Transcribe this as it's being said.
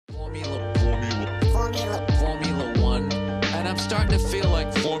to feel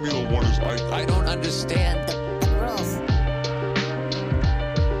like Formula One is I don't understand the rules.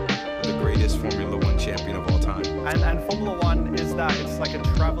 The greatest Formula One champion of all time. And Formula One is that it's like a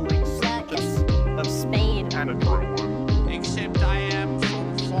traveling circus of Spain and adrenaline. Except I am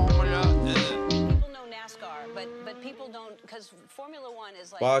from Formula. People know NASCAR, but people don't, because Formula One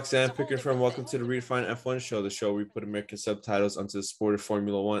is like. Box and Picker from Welcome to the Redefined F1 Show, the show where we put American subtitles onto the sport of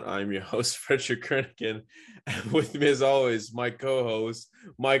Formula One. I'm your host, Frederick Kernigan, and with me, as always, my co-host,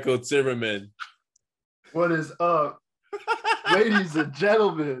 Michael Zimmerman. What is up, ladies and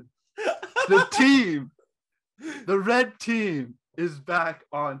gentlemen? The team, the red team, is back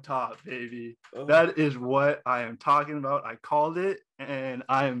on top, baby. Oh. That is what I am talking about. I called it, and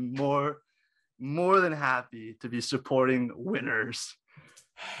I am more than happy to be supporting winners.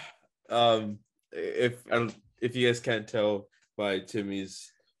 If you guys can't tell by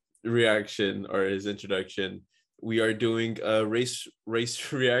Timmy's reaction or his introduction, we are doing a race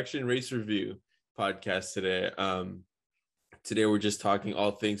review podcast today. Today we're just talking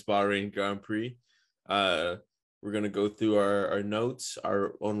all things Bahrain Grand Prix. We're gonna go through our notes,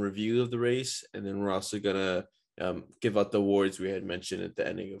 our own review of the race, and then we're also gonna give out the awards we had mentioned at the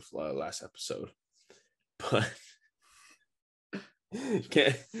ending of last episode. But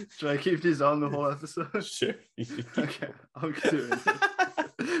should I keep these on the whole episode? Sure. Okay, I'll do it.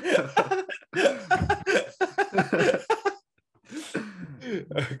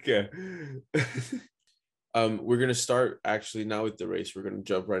 Okay. We're gonna start actually now with the race. We're gonna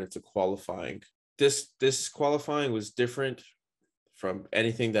jump right into qualifying. This qualifying was different from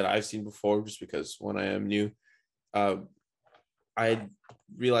anything that I've seen before, just because when I am new, I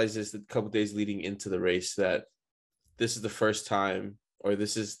realized this a couple days leading into the race that this is the first time, or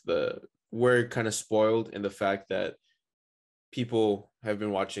we're kind of spoiled in the fact that people have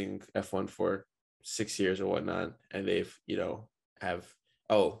been watching F1 for 6 years or whatnot, and they've,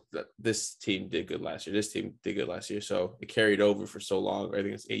 this team did good last year. This team did good last year. So it carried over for so long. I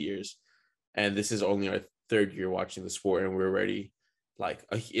think it's 8 years. And this is only our third year watching the sport, and we're already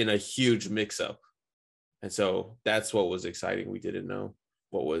in a huge mix-up. And so that's what was exciting. We didn't know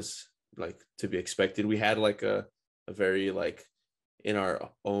what was to be expected. We had a very in our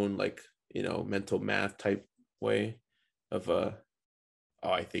own mental math type way of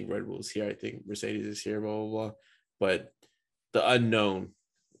I think Red Bull's here, I think Mercedes is here, blah blah blah. But the unknown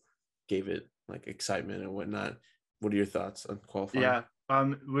gave it excitement and whatnot. What are your thoughts on qualifying? Yeah,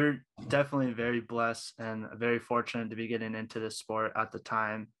 we're definitely very blessed and very fortunate to be getting into this sport at the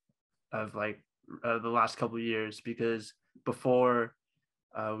time of the last couple of years, because before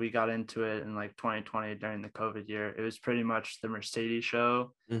we got into it in 2020 during the COVID year, it was pretty much the Mercedes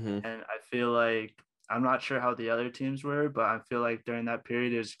show. Mm-hmm. And I feel I'm not sure how the other teams were, but I feel during that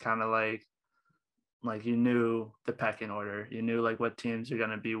period, it was kind of like you knew the pecking order. You knew what teams are going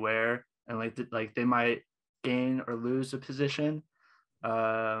to be where, and they might gain or lose a position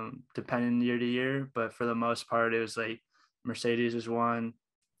depending year to year. But for the most part, it was Mercedes was one,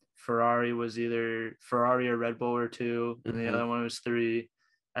 Ferrari was either Ferrari or Red Bull or two, and the other one was three.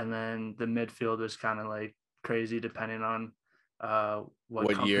 And then the midfield was kind of crazy depending on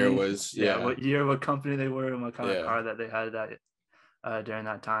what year it was. What company they were, and what kind of car that they had that during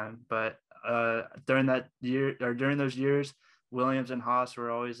that time. But during that year, or during those years, Williams and Haas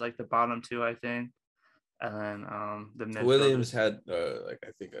were always the bottom two, I think. And then the midfield Williams had I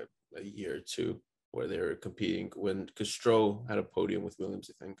think a year or two where they were competing when Stroll had a podium with Williams,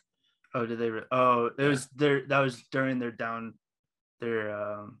 I think. Oh, did they? It was that was during their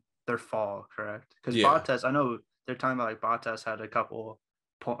fall, correct? Because Bottas, I know they're talking about Bottas had a couple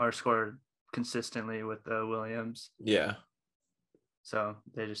or scored consistently with the Williams. Yeah. So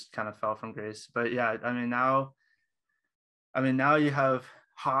they just kind of fell from grace. But yeah, now you have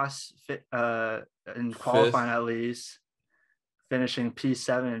Haas in qualifying at least finishing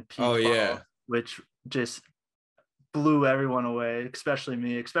P7 and P12, which just blew everyone away, especially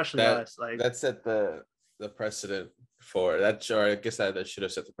me, especially us. That set the precedent for that. Sure, I guess that should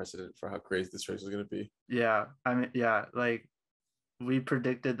have set the precedent for how crazy this race was going to be. Yeah, we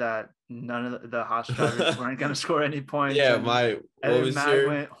predicted that none of the Haas drivers weren't going to score any points. Yeah, Matt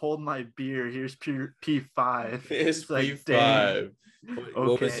went, hold my beer. Here's P5. It's P5.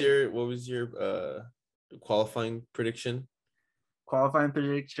 What was your qualifying prediction? Qualifying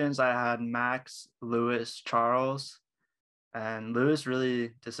predictions, I had Max, Lewis, Charles, and Lewis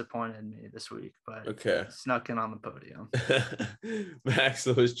really disappointed me this week, but snuck in on the podium. Max,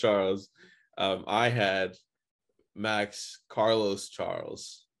 Lewis, Charles. I had Max, Carlos,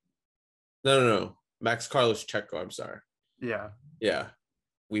 Charles. No. Max, Carlos, Checo. I'm sorry. Yeah.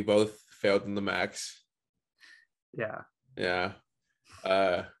 We both failed in the Max. Yeah. Yeah.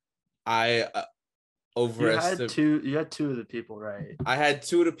 I overestimated. You had two of the people right. I had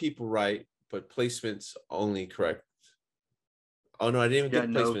two of the people right, but placements only correct. Oh no, I didn't even get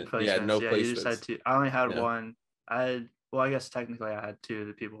No placement. placements. Yeah, no placements. You just had two. I only had Yeah. one. I guess technically I had two of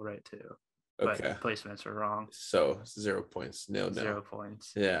the people right too. But Okay. placements are wrong. So 0 points. No. 0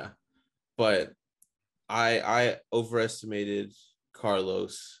 points. Yeah. But I overestimated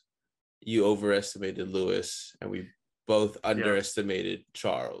Carlos. You overestimated Lewis, and we both underestimated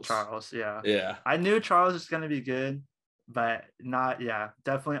Charles. Yeah. Yeah. I knew Charles was gonna be good, but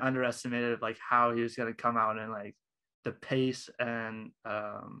definitely underestimated like how he was gonna come out and like the pace and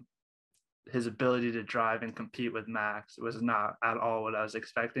his ability to drive and compete with Max was not at all what I was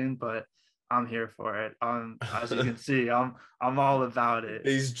expecting, but I'm here for it. As you can see, I'm all about it.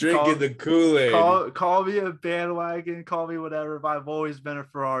 He's drinking the Kool-Aid. Call me a bandwagon, call me whatever, but I've always been a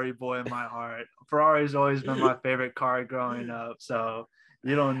Ferrari boy in my heart. Ferrari's always been my favorite car growing up. So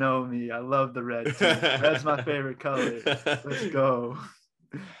you don't know me. I love the red team. Red's my favorite color. Let's go.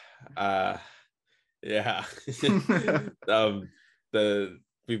 Yeah.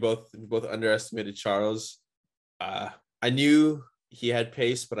 We both underestimated Charles. I knew he had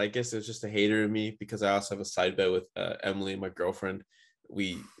pace, but I guess it was just a hater in me because I also have a side bet with Emily, my girlfriend.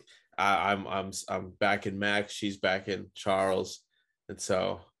 I'm back in Max, she's back in Charles, and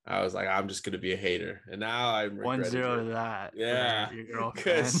so I was like, I'm just gonna be a hater, and now I'm 1-0 to that. Yeah, your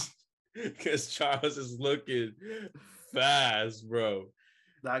girlfriend. Because Charles is looking fast, bro.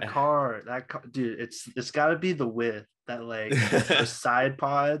 That car, dude, it's got to be the width that like the side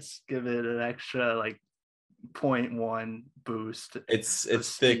pods give it an extra like 0.1 boost. It's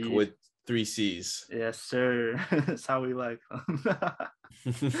thick with 3 C's. Yes, sir. That's how we like them.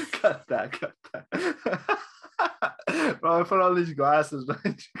 Cut that. Bro, I put on these glasses, but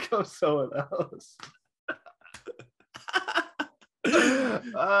I go someone else.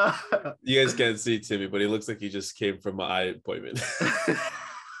 You guys can't see Timmy, but he looks like he just came from an eye appointment.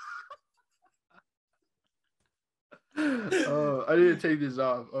 Oh, I need to take these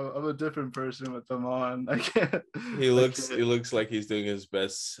off. I'm a different person with them on. I can't. He looks like he's doing his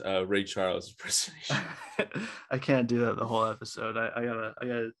best Ray Charles impersonation. I can't do that the whole episode. I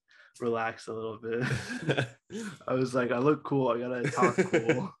gotta relax a little bit. I was like, I look cool. I gotta talk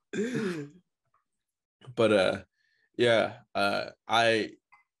cool. But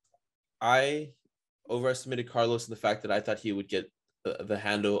I overestimated Carlos in the fact that I thought he would get the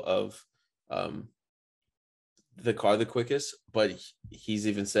handle of the car the quickest, but he's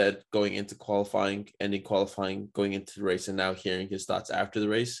even said going into qualifying, ending qualifying, going into the race, and now hearing his thoughts after the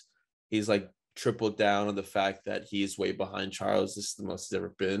race, he's like tripled down on the fact that he's way behind Charles. This is the most he's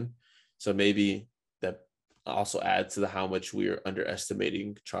ever been. So maybe that also adds to how much we are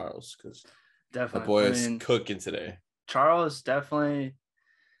underestimating Charles, because the boy is cooking today. Charles definitely,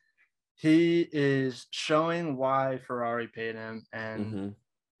 he is showing why Ferrari paid him and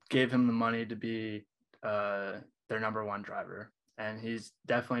gave him the money to be their number one driver, and he's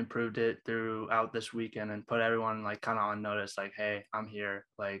definitely proved it throughout this weekend and put everyone like kind of on notice, like, hey, I'm here,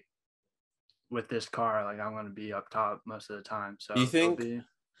 like with this car, like I'm going to be up top most of the time. So you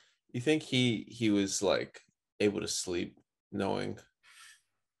think he was like able to sleep knowing?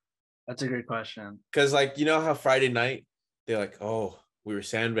 That's a great question, because like, you know how Friday night they're like, oh, we were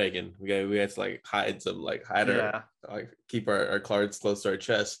sandbagging, we had to like hide our like keep our cards close to our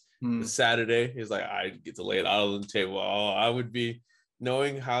chest. Saturday, he's like, I get to lay it out on the table. Oh, I would be,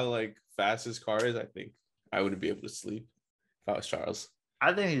 knowing how like fast his car is, I think I wouldn't be able to sleep if I was Charles.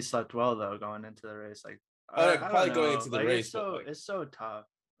 I think he slept well though going into the race. Like, probably going into the like, race, it's so tough.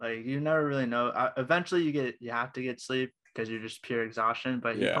 Like, you never really know. Eventually, you have to get sleep because you're just pure exhaustion.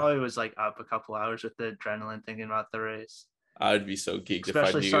 But he probably was like up a couple hours with the adrenaline, thinking about the race. I'd be so geeked, especially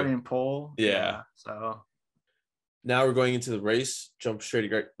if I knew. Starting pole. Yeah. So now we're going into the race. Jumping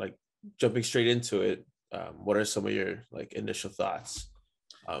straight into it. What are some of your like initial thoughts?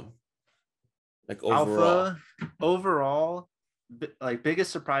 Like overall, like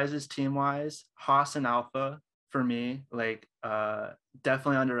biggest surprises team wise, Haas and Alpha for me, like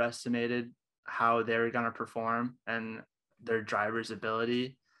definitely underestimated how they were gonna perform and their driver's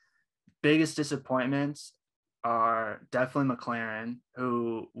ability. Biggest disappointments are definitely McLaren,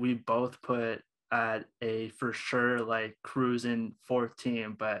 who we both put at a for sure like cruising fourth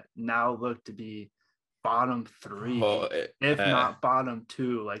team, but now look to be bottom 3, if not bottom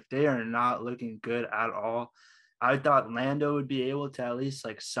 2. Like, they are not looking good at all. I thought Lando would be able to at least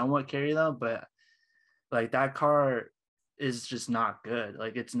like somewhat carry them, but like that car is just not good.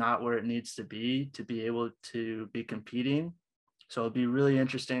 Like, it's not where it needs to be able to be competing. So it'll be really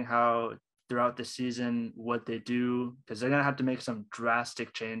interesting how throughout the season what they do, because they're gonna have to make some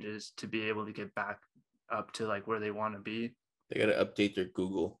drastic changes to be able to get back up to like where they want to be. They gotta update their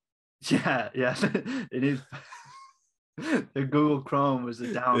Google. Yeah, it is. The Google Chrome was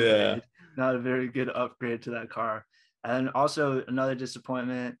a downgrade, not a very good upgrade to that car. And also another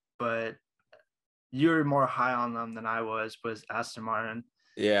disappointment, but you're more high on them than I was Aston Martin.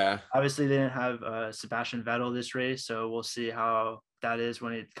 Yeah. Obviously, they didn't have Sebastian Vettel this race, so we'll see how that is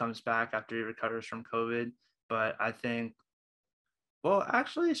when he comes back after he recovers from COVID. But I think, well,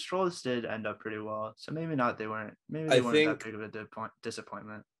 actually, Strolls did end up pretty well, so maybe not. Maybe they weren't that big of a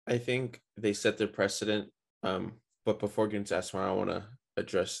disappointment. I think they set their precedent. But before getting to Aston Martin, I want to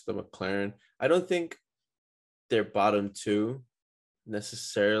address the McLaren. I don't think they're bottom two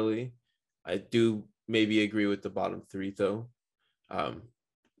necessarily. I do maybe agree with the bottom three though.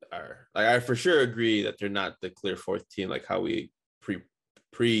 I for sure agree that they're not the clear fourth team like how we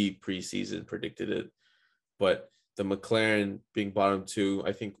preseason predicted it. But the McLaren being bottom two,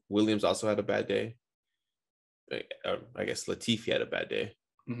 I think Williams also had a bad day. I guess Latifi had a bad day.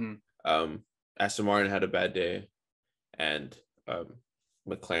 Mm-hmm. Aston Martin had a bad day, and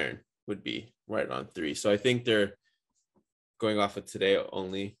McLaren would be right on three. So I think they're going off of today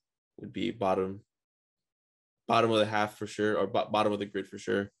only would be bottom of the half for sure, or bottom of the grid for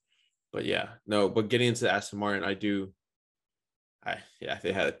sure. But yeah, no. But getting into Aston Martin,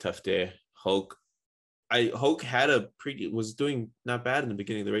 they had a tough day. Hulk was doing not bad in the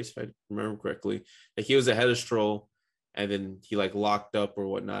beginning of the race, if I remember correctly. Like he was ahead of Stroll, and then he like locked up or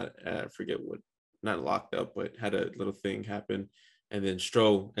whatnot. I forget what, not locked up, but had a little thing happen, and then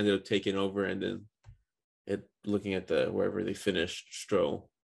Stroll ended up taking over, and then looking at wherever they finished, Stroll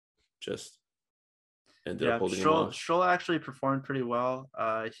just ended up holding him off. Stroll actually performed pretty well.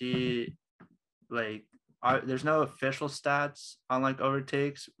 There's no official stats on like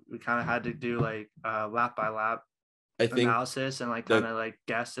overtakes. We kind of had to do like lap by lap analysis and like kind of like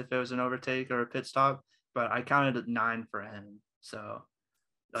guess if it was an overtake or a pit stop. But I counted 9 for him. So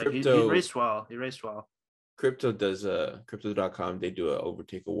like he raced well. He raced well. Crypto does crypto.com. They do an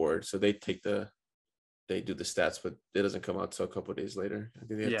overtake award. So they do the stats, but it doesn't come out till a couple of days later. I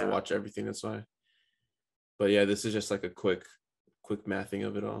think they have to watch everything. That's why. But yeah, this is just like a quick mathing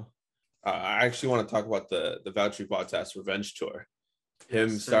of it all. I actually want to talk about the Valtteri Bottas revenge tour.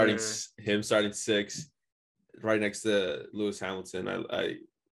 Him starting 6th, right next to Lewis Hamilton.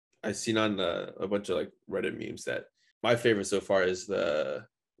 I seen on a bunch of like Reddit memes that my favorite so far is why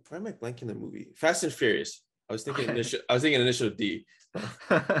am I blanking the movie? Fast and Furious. I was thinking initial D.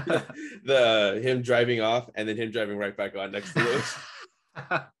 Him driving off and then him driving right back on next to Lewis.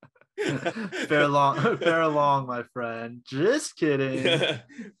 Fair along, my friend. Just kidding.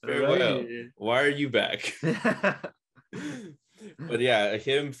 Farewell. Why are you back? But yeah,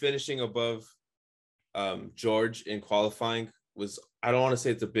 him finishing above George in qualifying was, I don't want to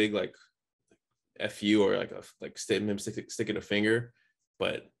say it's a big like FU or like him sticking a finger,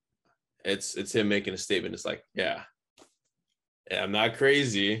 but it's him making a statement. It's like, yeah, I'm not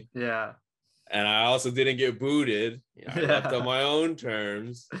crazy. Yeah. And I also didn't get booted. I left on my own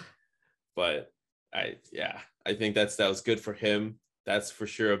terms. But I think that was good for him. That's for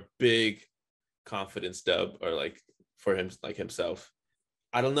sure a big confidence dub, or like for him, like himself.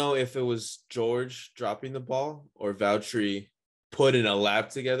 I don't know if it was George dropping the ball or Valtteri putting a lap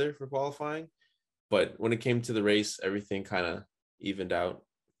together for qualifying, but when it came to the race, everything kind of evened out.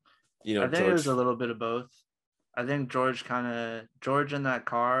 I think it was a little bit of both. I think George in that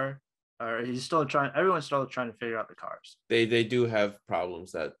car, or everyone's still trying to figure out the cars. They do have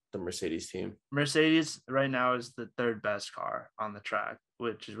problems at the Mercedes team. Mercedes right now is the 3rd best car on the track,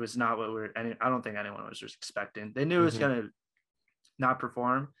 which was not what I don't think anyone was just expecting. They knew it was going to not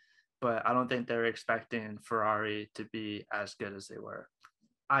perform, but I don't think they were expecting Ferrari to be as good as they were.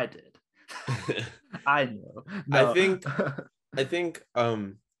 I did. I knew. No. I think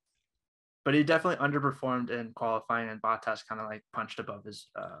but he definitely underperformed in qualifying, and Bottas kind of like punched above his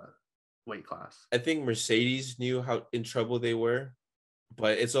weight class. I think Mercedes knew how in trouble they were,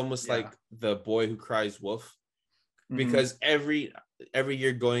 but it's almost like the boy who cries wolf, because every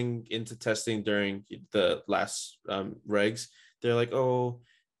year going into testing during the last regs, they're like, oh,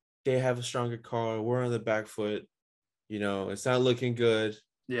 they have a stronger car, we're on the back foot, it's not looking good.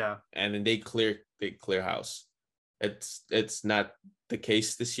 Yeah. And then they clear house. It's not the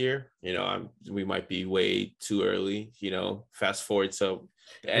case this year. We might be way too early, fast forward to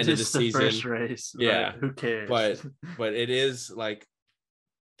the end of the season. First race. Yeah. Who cares? But it is like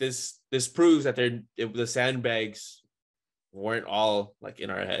this proves that the sandbags weren't all like in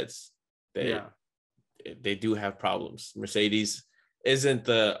our heads. They do have problems. Mercedes isn't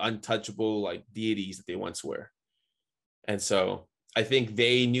the untouchable like deities that they once were. And so I think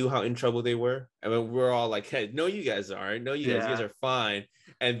they knew how in trouble they were. And when we're all like, hey, no, you guys aren't. No, you guys are fine.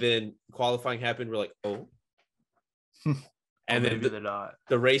 And then qualifying happened. We're like, oh. And then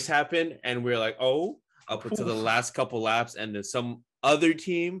the race happened, and we're like, oh, up until the last couple laps, and then some other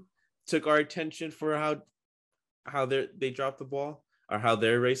team took our attention for how they dropped the ball or how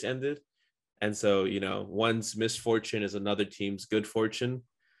their race ended. And so, you know, one's misfortune is another team's good fortune.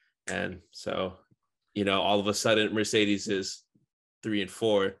 And so, you know, all of a sudden Mercedes is 3 and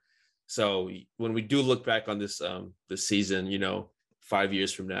 4. So when we do look back on this season, you know, 5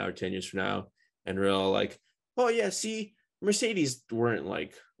 years from now or 10 years from now, and we're all like, oh yeah, see, Mercedes weren't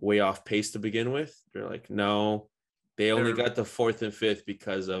like way off pace to begin with. They're like, no, they only got the 4th and 5th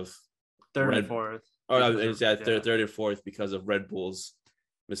because of third and fourth. Third and fourth because of Red Bull's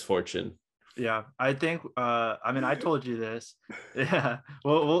misfortune. Yeah, I think. I mean, I told you this. Yeah,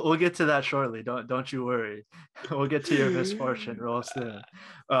 we'll get to that shortly. Don't you worry. We'll get to your misfortune real soon.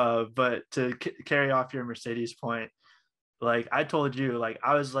 But to carry off your Mercedes point, like I told you, like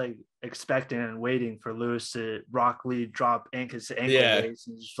I was like expecting and waiting for Lewis to rock lead, drop ankle race,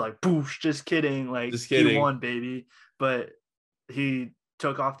 and just like poof, just kidding, like he won, baby. But he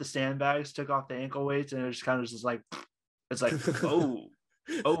took off the sandbags, took off the ankle weights, and it just kind of just like, it's like, oh,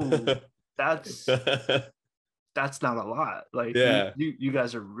 that's not a lot. Like, you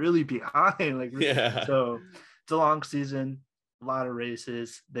guys are really behind. Like, so it's a long season, a lot of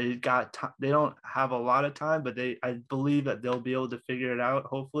races. They don't have a lot of time, but I believe that they'll be able to figure it out,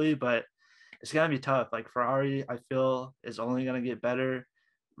 hopefully. But it's gonna be tough. Like Ferrari, I feel, is only gonna get better.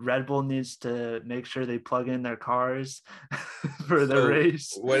 Red Bull needs to make sure they plug in their cars for the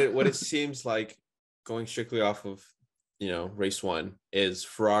race. What it seems like, going strictly off of, you know, race one, is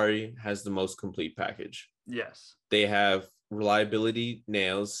Ferrari has the most complete package. Yes. They have reliability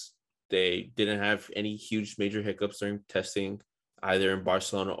nails. They didn't have any huge major hiccups during testing, either in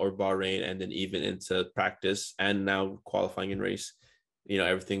Barcelona or Bahrain, and then even into practice and now qualifying and race. You know,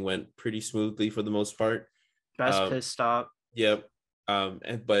 everything went pretty smoothly for the most part. Best pit stop. Yep.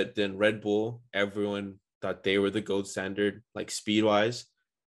 But then Red Bull, everyone thought they were the gold standard, like speed wise.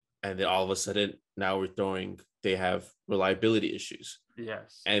 And then all of a sudden now they have reliability issues.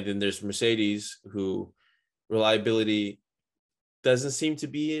 Yes. And then there's Mercedes, who reliability doesn't seem to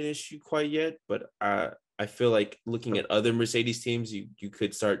be an issue quite yet. But I feel like looking at other Mercedes teams, you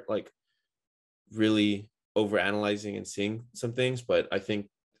could start like really overanalyzing and seeing some things. But I think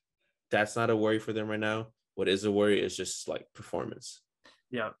that's not a worry for them right now. What is a worry is just like performance.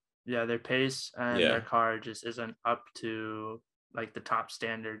 Yeah. Their pace and their car just isn't up to like the top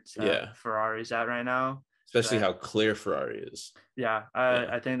standards that Ferrari's at right now. Especially how clear Ferrari is. Yeah,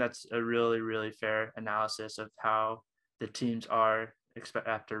 I think that's a really, really fair analysis of how the teams are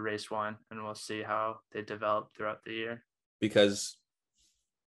after race one, and we'll see how they develop throughout the year. Because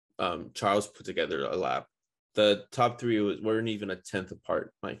Charles put together a lap. The top three weren't even a tenth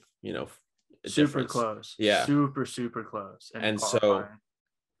apart. Like, you know, super close. Yeah, super close. And so,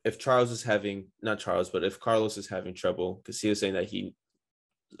 if Carlos is having trouble, because he was saying that he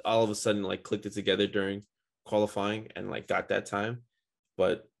all of a sudden like clicked it together during qualifying and like got that time,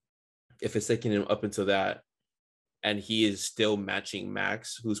 but if it's taking him up until that, and he is still matching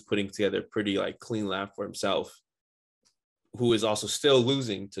Max, who's putting together a pretty like clean lap for himself, who is also still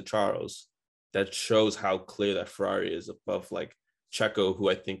losing to Charles, that shows how clear that Ferrari is above like Checo, who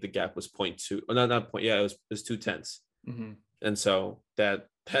I think the gap was 0.2. Oh, not point. Yeah, it was 0.2. Mm-hmm. And so that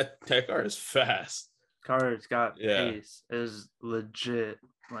car is fast. Car's got pace. Is legit,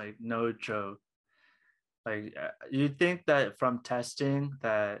 like no joke. Like you'd think that from testing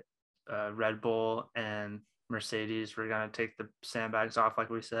that Red Bull and Mercedes were gonna take the sandbags off, like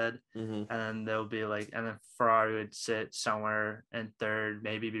we said, and then they'll be like, and then Ferrari would sit somewhere in third,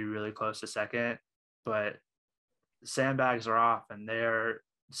 maybe be really close to second, but sandbags are off and they're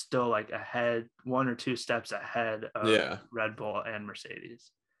still like ahead, 1 or 2 steps ahead of Red Bull and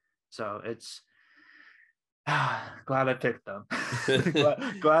Mercedes. So it's glad I picked them.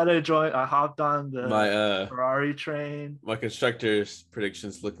 glad I hopped on the Ferrari train. My constructor's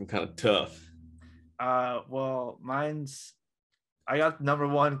predictions looking kind of tough. Well, I got number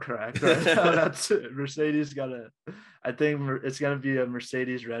 1 correct right now. That's Mercedes I think it's gonna be a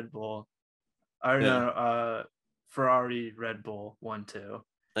Mercedes Red Bull. I don't know, Ferrari Red Bull 1-2.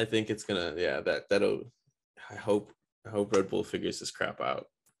 I think it's gonna that'll I hope Red Bull figures this crap out.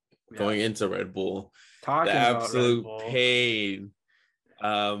 Going into Red Bull. Talking the absolute about Red Bull. Pain.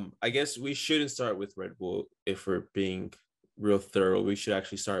 I guess we shouldn't start with Red Bull if we're being real thorough. We should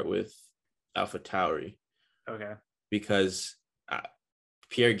actually start with AlphaTauri. Okay. Because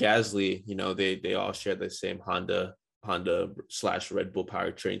Pierre Gasly, they all share the same Honda / Red Bull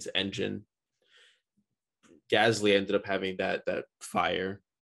powertrains engine. Gasly ended up having that fire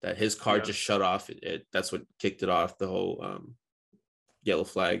that his car just shut off. That's what kicked it off, the whole yellow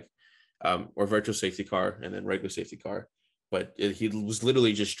flag, or virtual safety car, and then regular safety car. But he was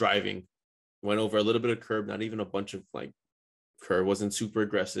literally just driving, went over a little bit of curb, not even a bunch of like curb, wasn't super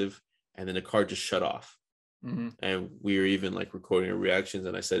aggressive, and then the car just shut off. Mm-hmm. And we were even like recording our reactions,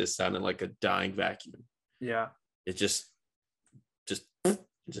 and I said it sounded like a dying vacuum. Yeah. It just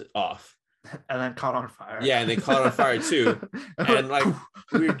off. And then caught on fire. Yeah, and they caught on fire too. And like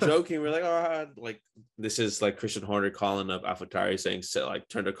we were joking, we are like, oh, like this is like Christian Horner calling up AlphaTauri saying, like,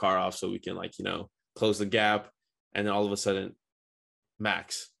 turn the car off so we can like, close the gap. And then all of a sudden,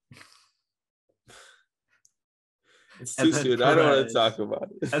 Max. It's too soon. I don't want to talk about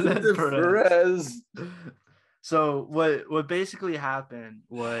it. And then Perez. So what basically happened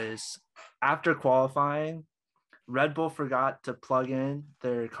was, after qualifying, Red Bull forgot to plug in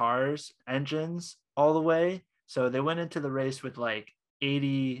their cars' engines all the way. So they went into the race with like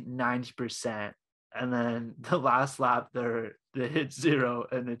 80-90%. And then the last lap, they hit zero,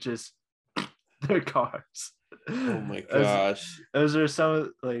 and it just their cars. Oh my gosh. Those are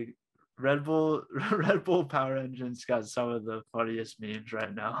some like Red Bull power engines got some of the funniest memes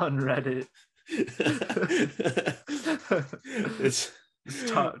right now on Reddit. It's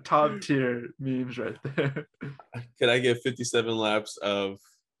top tier memes right there. Can I get 57 laps of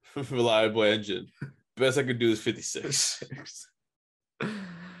reliable engine? Best I could do is 56.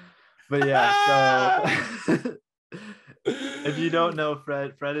 But yeah, so if you don't know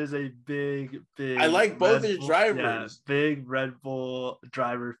Fred is a big I like both his drivers. Big Red Bull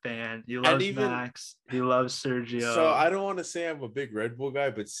driver fan. He loves Max. He loves Sergio. So I don't want to say I'm a big Red Bull guy,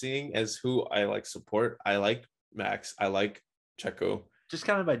 but seeing as who I like support, I like Max. I like Checo. Just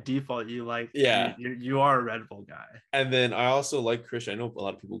kind of by default, you like, you are a Red Bull guy. And then I also like Christian. I know a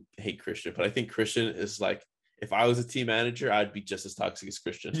lot of people hate Christian, but I think Christian is like, if I was a team manager, I'd be just as toxic as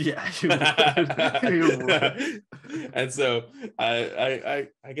Christian. Yeah, you would. And so I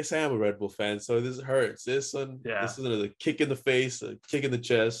guess I am a Red Bull fan. So this hurts. This is another kick in the face, a kick in the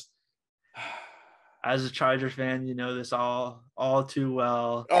chest. As a Charger fan, you know this all too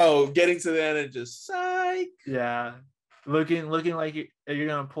well. Oh, getting to the end and just psych. Yeah. Looking like you're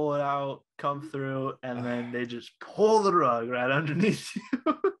gonna pull it out, come through, and then they just pull the rug right underneath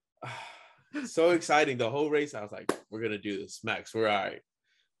you. So exciting. The whole race, I was like, we're gonna do this, Max, we're all right.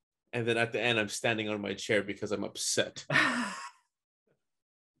 And then at the end, I'm standing on my chair because I'm upset.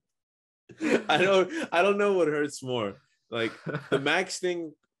 I don't know what hurts more. Like the Max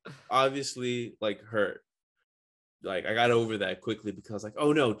thing obviously like hurt. Like I got over that quickly because like,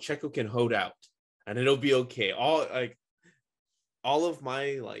 oh no, Checo can hold out and it'll be okay. All of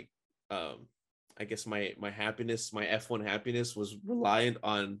my like I guess my happiness, my F1 happiness was reliant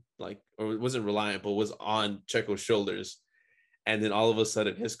on like, or it wasn't reliant, but was on Checo's shoulders. And then all of a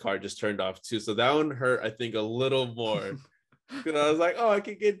sudden his car just turned off too. So that one hurt, I think, a little more. Because I was like, oh, I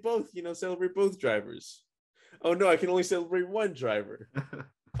can get both, celebrate both drivers. Oh no, I can only celebrate one driver.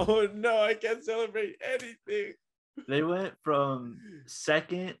 Oh no, I can't celebrate anything. They went from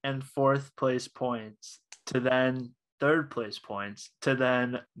second and fourth place points to then third place points to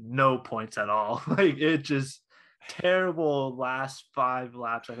then no points at all. Like it just terrible last 5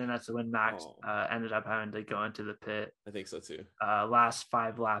 laps. I think that's when Max ended up having to go into the pit. I think so too. Last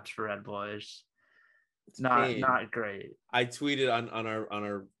 5 laps for Red Bull is not great. I tweeted on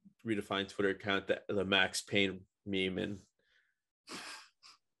our redefined Twitter account the Max Payne meme, and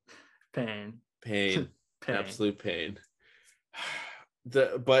pain. Absolute pain.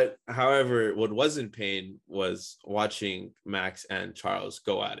 But however, what wasn't pain was watching Max and Charles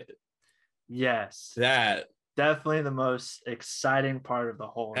go at it. Yes, that definitely the most exciting part of the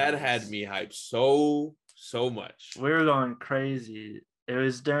whole race. Had me hyped so much. We were going crazy. It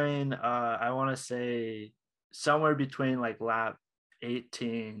was during I want to say somewhere between like lap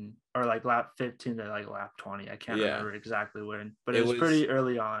 18 or like lap 15 to like lap 20. I can't remember exactly when, but it was pretty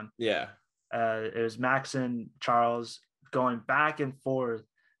early on. Yeah. It was Max and Charles going back and forth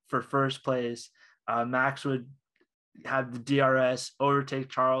for first place. Max would have the DRS overtake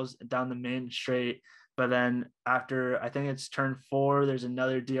Charles down the main straight, but then after I think it's turn 4, there's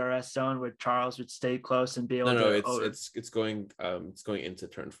another DRS zone where Charles would stay close and be able to. It's going into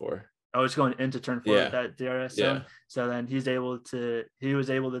turn 4. Oh, it's going into turn 4 with that DRS zone. Yeah. So then he was able to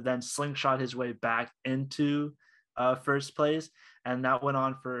then slingshot his way back into first place. And that went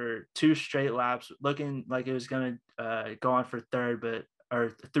on for 2 straight laps, looking like it was going to go on for third. But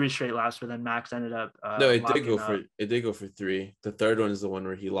or 3 straight laps, but then Max ended up No, it did locking go up. for 3. The third one is the one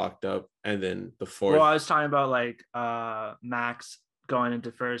where he locked up, and then the fourth. Well, I was talking about like Max going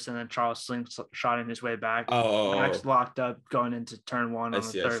into first, and then Charles slingshotting his way back. Max locked up going into turn 1 on the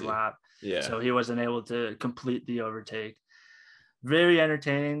third lap. Yeah. So he wasn't able to complete the overtake. Very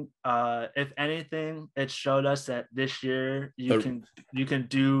entertaining. If anything, it showed us that this year you can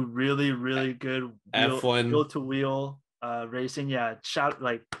do really, really good F1 wheel to wheel racing. Yeah,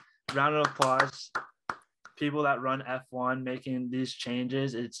 round of applause. People that run F1 making these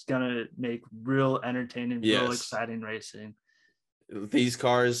changes, it's gonna make real entertaining, real exciting racing. These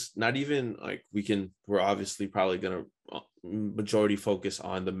cars, not even like we're obviously probably gonna majority focus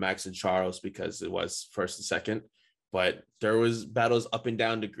on the Max and Charles because it was first and second, but there was battles up and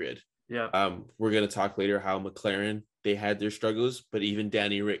down the grid. Yeah. We're gonna talk later how McLaren, they had their struggles, but even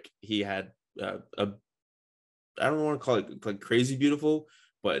Danny Rick, he had I don't want to call it like crazy beautiful,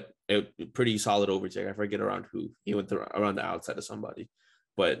 but a pretty solid overtake. I forget around who he went around the outside of somebody,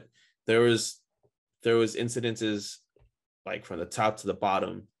 but there was incidences like from the top to the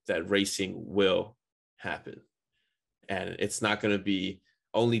bottom that racing will happen, and it's not going to be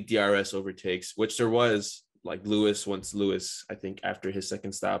only DRS overtakes, which there was like Lewis. Once Lewis, I think after his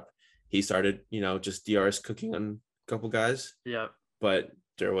second stop, he started just DRS cooking on a couple guys. Yeah, but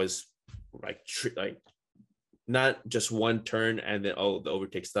there was like not just one turn and then the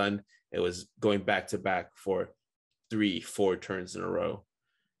overtake's done. It was going back to back for 3-4 turns in a row,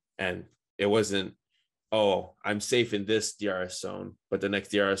 and it wasn't, oh, I'm safe in this DRS zone, but the next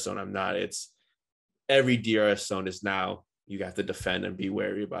DRS zone I'm not. It's every DRS zone is now you have to defend and be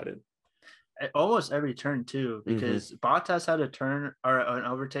wary about it. Almost every turn too, because Bottas had a turn or an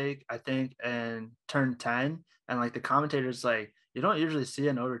overtake, I think, in turn 10, and like the commentators like, you don't usually see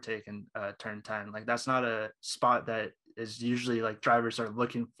an overtake in turn 10. Like that's not a spot that is usually like drivers are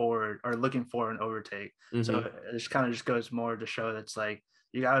looking for an overtake. So it kind of just goes more to show that's like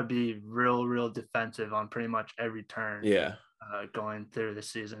you got to be real defensive on pretty much every turn. Yeah. Going through the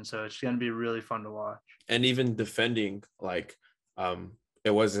season. So it's going to be really fun to watch. And even defending, like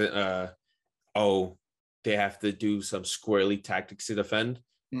it wasn't they have to do some squirrely tactics to defend.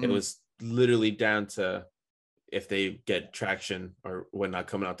 It was literally down to if they get traction or whatnot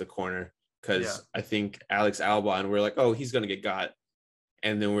coming out the corner. Because I think Alex Albon, we're like, oh, he's going to get got.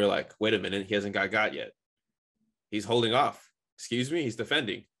 And then we're like, wait a minute, he hasn't got yet. He's holding off. Excuse me, he's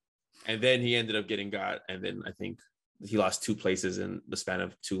defending. And then he ended up getting got. And then I think he lost 2 places in the span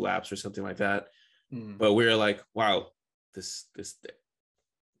of 2 laps or something like that. But we were like, wow, this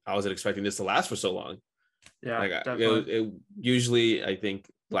I wasn't expecting this to last for so long. Yeah, like definitely. Usually I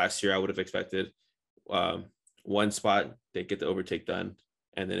think last year I would have expected one spot, they get the overtake done.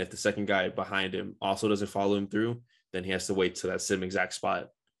 And then if the second guy behind him also doesn't follow him through, then he has to wait to that same exact spot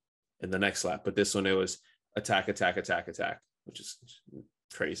in the next lap. But this one, it was attack, which is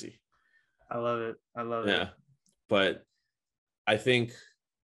crazy. I love it. Yeah. But I think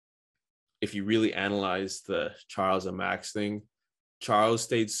if you really analyze the Charles and Max thing, Charles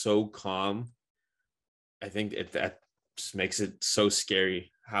stayed so calm. I think that just makes it so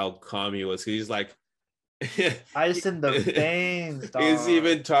scary how calm he was. He's like, ice in the veins. Dog. He's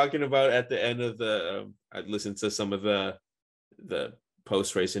even talking about at the end of the I listened to some of the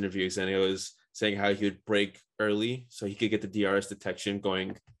post-race interviews, and he was saying how he would brake early so he could get the DRS detection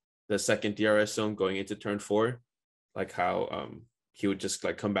going, the second DRS zone going into turn 4, like how he would just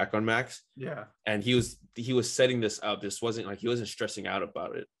like come back on Max. Yeah. And he was setting this up. This wasn't like he wasn't stressing out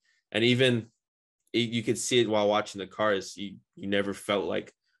about it. And even you could see it while watching the cars. You never felt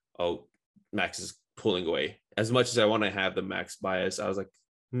like, oh, Max is pulling away. As much as I want to have the Max bias, I was like,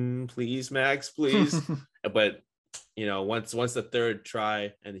 please, Max, please. But once the third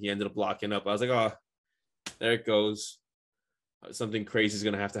try and he ended up locking up, I was like, oh, there it goes. Something crazy is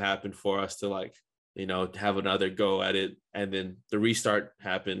gonna have to happen for us to like, have another go at it. And then the restart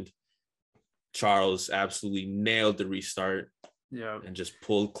happened. Charles absolutely nailed the restart. Yeah. And just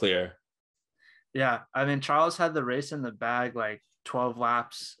pulled clear. Yeah. I mean, Charles had the race in the bag, like 12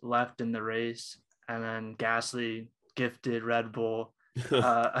 laps left in the race. And then Gasly gifted Red Bull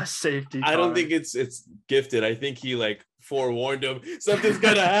a safety car. I don't think it's gifted. I think he like forewarned him. Something's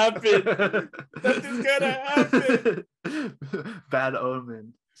gonna happen. Something's gonna happen. Bad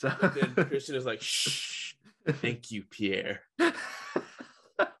omen. So then Christian is like, shh. Thank you, Pierre.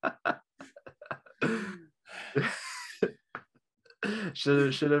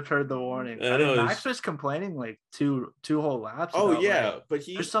 Should have heard the warning. I mean, Max was complaining like two whole laps. Oh yeah, like, but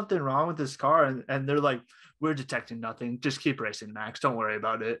there's something wrong with this car, and they're like, we're detecting nothing. Just keep racing, Max. Don't worry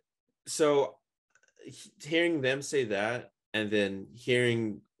about it. So hearing them say that, and then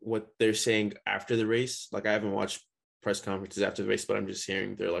hearing what they're saying after the race, like I haven't watched press conferences after the race, but I'm just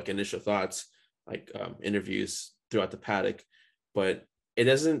hearing their like initial thoughts, like interviews throughout the paddock. But it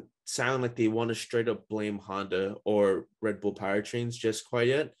doesn't sound like they want to straight up blame Honda or Red Bull powertrains just quite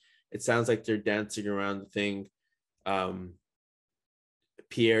yet. It sounds like they're dancing around the thing.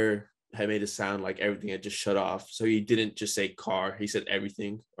 Pierre had made it sound like everything had just shut off. So he didn't just say car, he said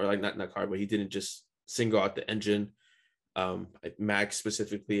everything, or like not car, but he didn't just single out the engine. Max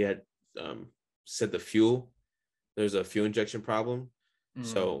specifically had said the fuel. There's a fuel injection problem.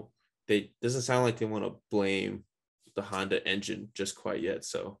 So they doesn't sound like they want to blame the Honda engine just quite yet.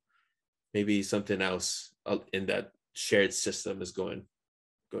 So maybe something else in that shared system is going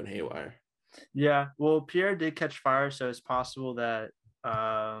haywire. Yeah, well, Pierre did catch fire, so it's possible that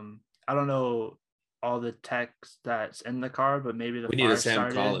I don't know all the text that's in the car, but maybe the We need fire a Sam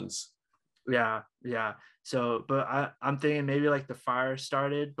started. Collins. Yeah. So, but I'm thinking maybe like the fire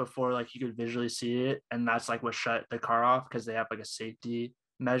started before like you could visually see it, and that's like what shut the car off because they have like a safety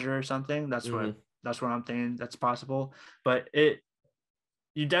measure or something. That's what I'm thinking. That's possible, but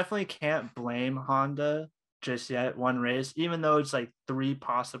you definitely can't blame Honda just yet. One race, even though it's like 3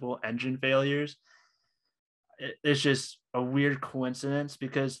 possible engine failures, it's just a weird coincidence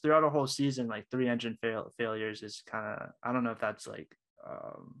because throughout a whole season, like 3 engine failures is kind of, I don't know if that's like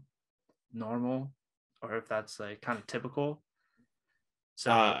normal or if that's like kind of typical.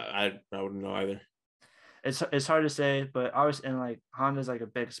 So I wouldn't know either. It's hard to say, but obviously, and like Honda's like a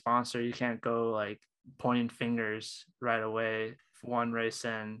big sponsor, you can't go like pointing fingers right away. One race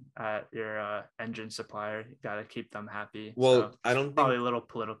in at your engine supplier, you got to keep them happy. Well, so I don't probably think a little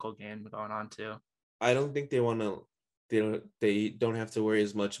political game going on too. I don't think they want to. They don't have to worry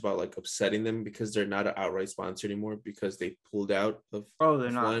as much about like upsetting them because they're not an outright sponsor anymore because they pulled out of. Oh, they're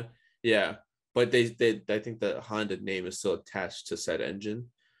not. One. Yeah, but they I think the Honda name is still attached to said engine.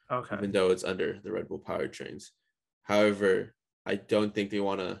 Okay. Even though it's under the Red Bull powertrains. However, I don't think they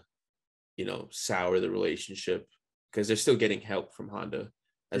want to, sour the relationship because they're still getting help from Honda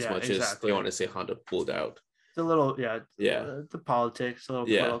as much as they want to say Honda pulled out. It's a little, the politics, a little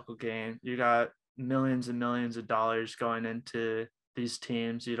political game. You got millions and millions of dollars going into these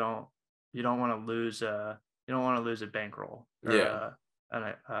teams. You don't want to lose a bankroll or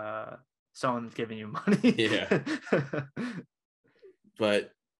someone giving you money. Yeah.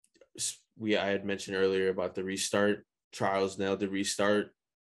 But I had mentioned earlier about the restart. Charles nailed the restart.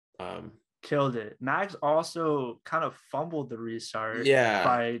 Killed it. Max also kind of fumbled the restart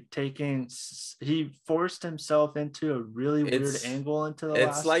by he forced himself into a really weird angle into the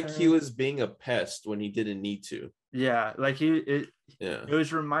last like turn. He was being a pest when he didn't need to. Yeah, like it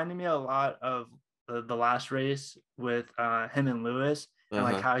was reminding me a lot of the last race with him and Lewis, and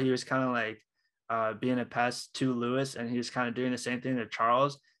like how he was kind of like being a pest to Lewis, and he was kind of doing the same thing to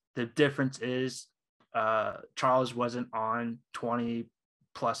Charles. The difference is Charles wasn't on 20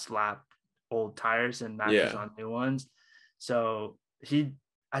 plus lap old tires and Max was on new ones. So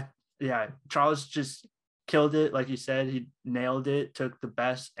Charles just killed it. Like you said, he nailed it, took the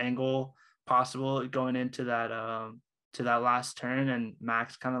best angle possible going into that to that last turn, and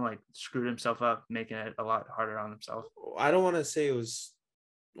Max kind of like screwed himself up, making it a lot harder on himself. I don't want to say it was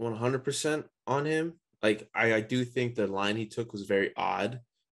 100% on him. Like I do think the line he took was very odd.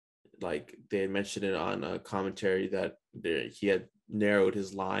 Like they had mentioned it on a commentary that he had narrowed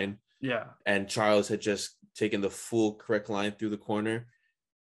his line. Yeah. And Charles had just taken the full correct line through the corner.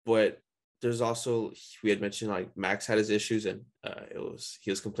 But there's also, we had mentioned like Max had his issues and he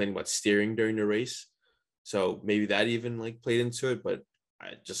was complaining about steering during the race. So maybe that even like played into it, but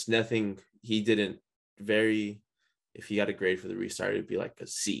just nothing. He didn't if he got a grade for the restart, it'd be like a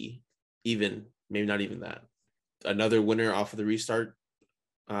C, even maybe not even that. Another winner off of the restart.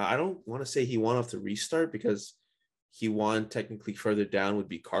 I don't want to say he won off the restart because he won technically further down would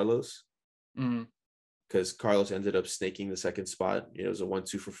be Carlos. Because Carlos ended up snaking the second spot. It was a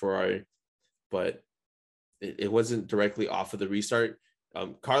 1-2 for Ferrari, but it wasn't directly off of the restart.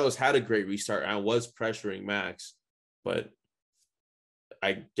 Carlos had a great restart and was pressuring Max, but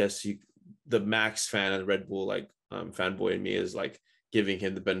I guess the Max fan and Red Bull fanboy in me is like giving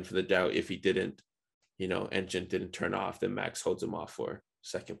him the benefit of the doubt. If he didn't, engine didn't turn off, then Max holds him off for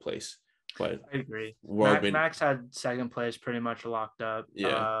second place. But I agree. Max had second place pretty much locked up.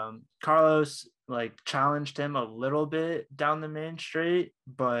 Yeah. Carlos like challenged him a little bit down the main straight,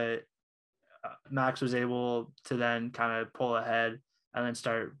 but Max was able to then kind of pull ahead and then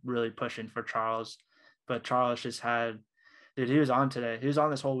start really pushing for Charles. But Charles just he was on today. He was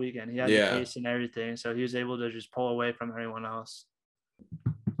on this whole weekend. He had the pace and everything, so he was able to just pull away from everyone else.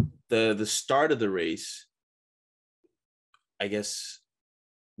 The start of the race, I guess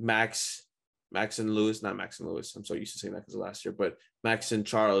Max and Lewis, not Max and Lewis. I'm so used to saying that because of last year, but Max and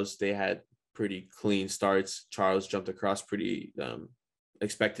Charles, they had pretty clean starts. Charles jumped across pretty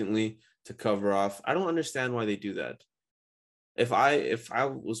expectantly to cover off. I don't understand why they do that. If I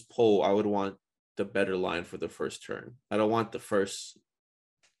was pole, I would want the better line for the first turn. I don't want the first,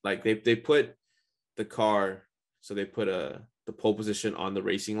 like they put the car, so they put the pole position on the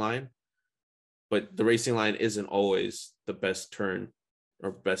racing line, but the racing line isn't always the best turn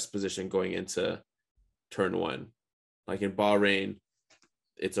or best position going into turn one. Like in Bahrain,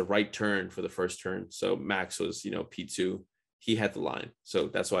 it's a right turn for the first turn. So Max was, P2. He had the line. So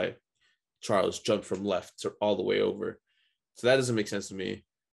that's why Charles jumped from left to all the way over. So that doesn't make sense to me.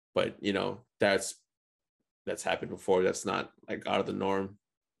 But, that's happened before. That's not like out of the norm.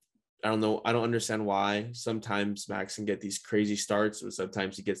 I don't know. I don't understand why sometimes Max can get these crazy starts, or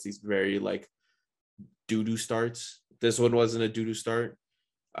sometimes he gets these very like doo-doo starts. This one wasn't a doo-doo start.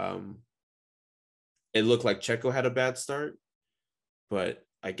 It looked like Checo had a bad start, but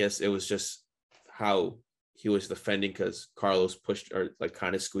I guess it was just how he was defending because Carlos pushed or like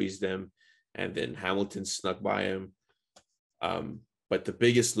kind of squeezed him, and then Hamilton snuck by him. But the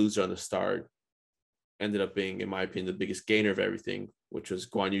biggest loser on the start ended up being, in my opinion, the biggest gainer of everything, which was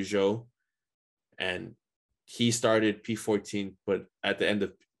Guan Yu Zhou. And he started P14, but at the end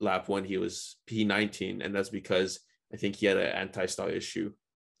of lap one, he was P19. And that's because I think he had an anti-stall issue,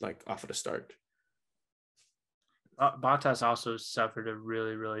 like off of the start. Bottas also suffered a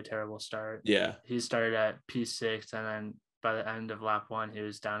really, really terrible start. Yeah. He started at P6, and then by the end of lap one, he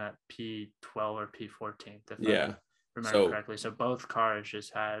was down at P12 or P14, if I remember correctly. So both cars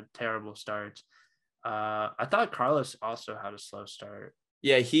just had terrible starts. I thought Carlos also had a slow start.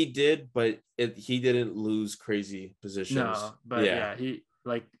 Yeah, he did, but he didn't lose crazy positions. No, but he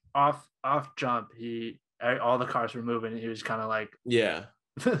like off jump, all the cars were moving, and he was kind of like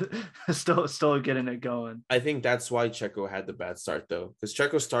still getting it going. I think that's why Checo had the bad start though, because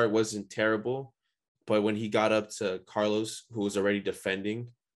Checo's start wasn't terrible, but when he got up to Carlos, who was already defending,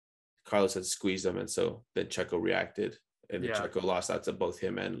 Carlos had squeezed him, and so then Checo reacted, and then Checo lost out to both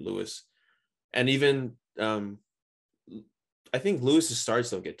him and Lewis. And even I think Lewis's starts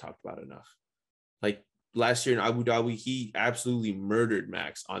don't get talked about enough. Like last year in Abu Dhabi, he absolutely murdered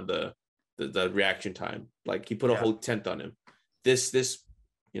Max on the reaction time. Like he put a whole 10th on him. This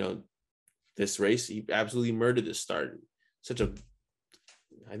race, he absolutely murdered this start. I don't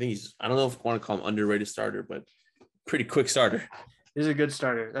know if I want to call him underrated starter, but pretty quick starter. He's a good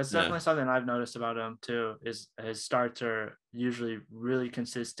starter. That's definitely something I've noticed about him too, is his starts are usually really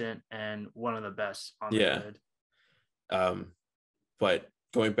consistent and one of the best on the grid. But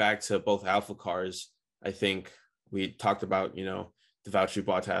going back to both Alpha cars, I think we talked about, the Valtteri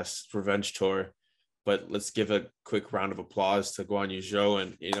Bottas revenge tour, but let's give a quick round of applause to Guan Yu Zhou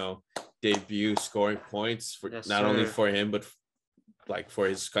and, debut scoring points for only for him, but like for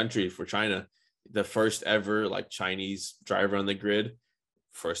his country, for China. The first ever like Chinese driver on the grid,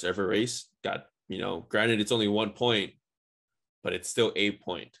 first ever race, got, granted it's only 1 point, but it's still a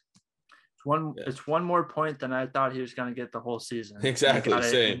point. It's one more point than I thought he was going to get the whole season. Exactly.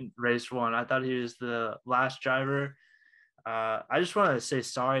 In race one. I thought he was the last driver. I just want to say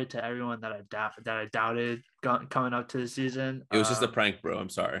sorry to everyone that I doubted coming up to the season. It was just a prank, bro. I'm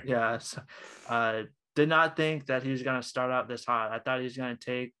sorry. Yeah. So, did not think that he was going to start out this hot. I thought he was going to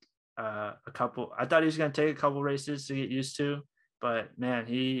take a couple races to get used to, but man,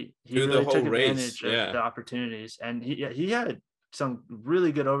 he really took advantage of the opportunities, and he had some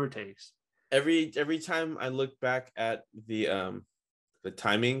really good overtakes. Every time I look back at the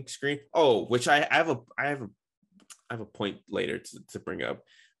timing screen, which I have a point later to bring up,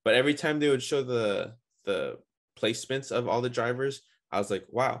 but every time they would show the placements of all the drivers, I was like,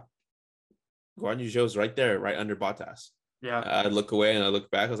 wow, Guan Yu Zhou's right there, right under Bottas. Yeah. I look away and I look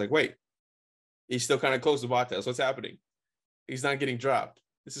back. I was like, wait, he's still kind of close to Bottas. What's happening? He's not getting dropped.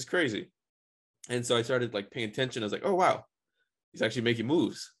 This is crazy. And so I started like paying attention. I was like, oh, wow, he's actually making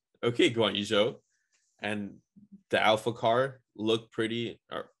moves. Okay, Guan Yu Zhou. And the Alpha car looked pretty,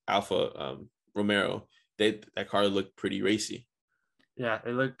 or Alpha Romero, that car looked pretty racy. Yeah,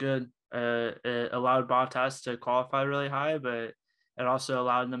 it looked good. It allowed Bottas to qualify really high, but it also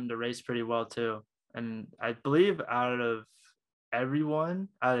allowed them to race pretty well too. And I believe out of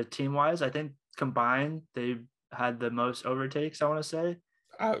team-wise, I think combined, they had the most overtakes, I want to say.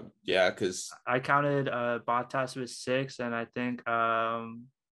 Yeah, because I counted Bottas with 6, and I think or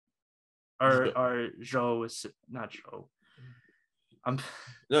Zhou was not Zhou.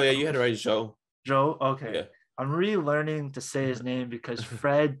 You had it right, Zhou. Zhou, okay. Yeah. I'm relearning to say his name because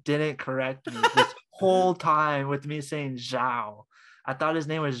Fred didn't correct me this whole time with me saying Zhao. I thought his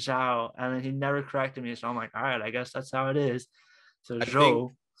name was Zhao, and then he never corrected me. So I'm like, all right, I guess that's how it is. So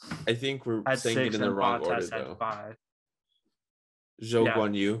Zhou I think we're had saying it 6 in the and wrong order Bottas had though. 5. Zhou Yeah.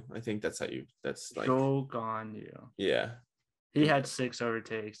 Guan Yu. I think that's like Zhou Ganyu. yeah. He had 6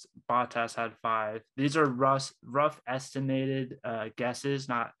 overtakes. Bottas had 5. These are rough estimated guesses,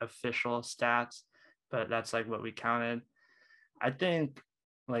 not official stats, but that's like what we counted. I think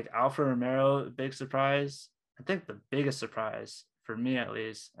like Alfa Romero, big surprise. I think the biggest surprise for me at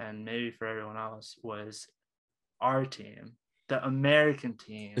least, and maybe for everyone else, was our team, the American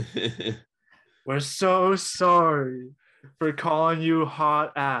team. We're so sorry for calling you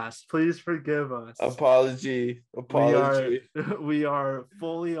hot ass. Please forgive us. Apology. We are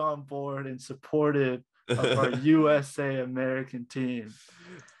fully on board and supportive of our USA American team.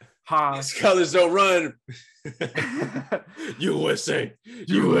 Haas. These colors don't run. USA.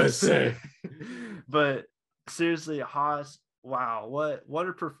 But seriously, Haas, wow, what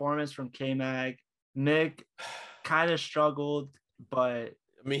a performance from K-Mag. Mick kind of struggled, but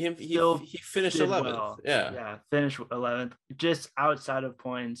I mean, he finished did 11th. well. Yeah, finished 11th, just outside of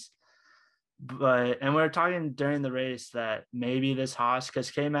points. And we were talking during the race that maybe this Haas,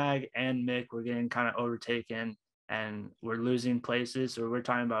 because K-Mag and Mick were getting kind of overtaken and we're losing places. So we're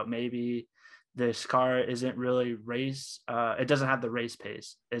talking about maybe this car isn't really race. It doesn't have the race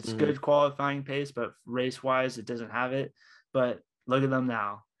pace. It's good qualifying pace, but race wise, it doesn't have it. But look at them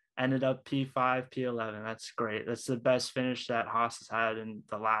now. Ended up P5, P11. That's great. That's the best finish that Haas has had in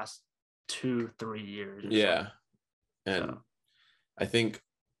the last 2-3 years. Yeah. And so. I think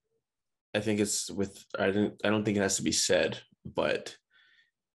it's with I don't think it has to be said, but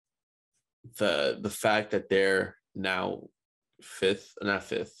the fact that they're now third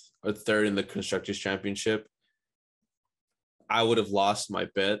in the Constructors Championship, I would have lost my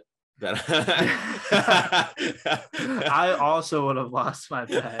bet. That I also would have lost my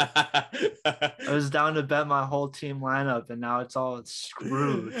bet. I was down to bet my whole team lineup, and now it's all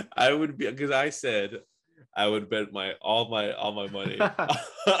screwed. I would be, because I said I would bet all my money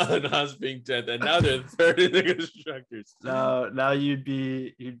on us being 10th, and now they're third in the Constructors. Now you'd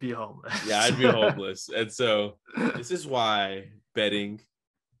be homeless. Yeah, I'd be homeless, and so this is why betting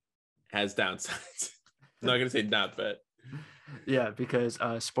has downsides. I'm not gonna say not bet. Yeah, because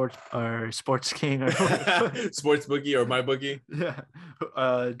Sports King or Sports Bookie or My Bookie. Yeah,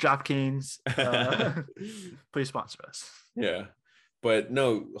 DraftKings. Please sponsor us. Yeah, but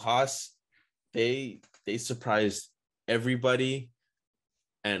no, Haas, they surprised everybody,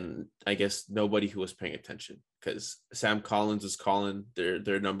 and I guess nobody who was paying attention, because Sam Collins was calling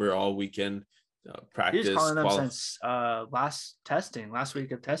their number all weekend. Practice. He was calling them since last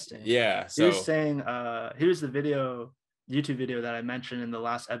week of testing. Yeah, so he was saying here's the YouTube video that I mentioned in the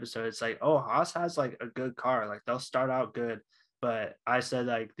last episode. It's like, oh, Haas has like a good car, like they'll start out good, but I said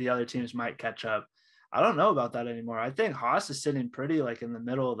like the other teams might catch up. I don't know about that anymore. I think Haas is sitting pretty like in the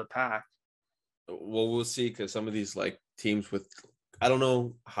middle of the pack. Well, we'll see, because some of these like teams with, I don't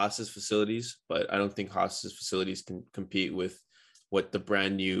know Haas's facilities, but I don't think Haas's facilities can compete with what the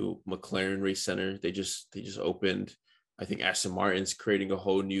brand new McLaren race center they just opened. I think Aston Martin's creating a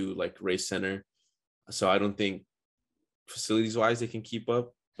whole new like race center, so I don't think facilities wise they can keep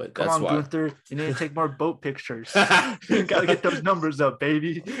up. But come that's on, why Gunther, you need to take more boat pictures. You gotta get those numbers up,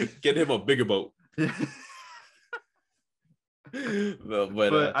 baby. Get him a bigger boat. But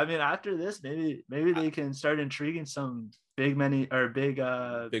I mean, after this, maybe they can start intriguing some big money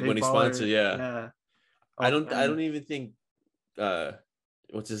sponsor. Yeah. I don't even think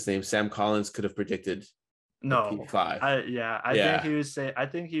what's his name, Sam Collins, could have predicted P5. I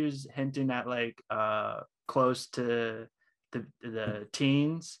think he was hinting at like close to the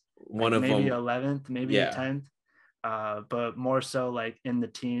teens, one like of maybe them 11th, maybe 10th, but more so like in the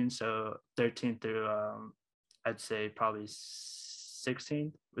teens, so 13th through I'd say probably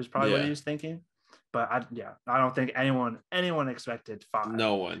 16th was probably what he was thinking. But I don't think anyone expected 5.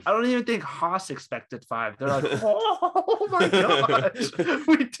 No one. I don't even think Haas expected 5. They're like, oh my gosh,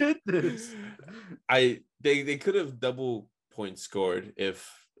 we did this. They could have double points scored if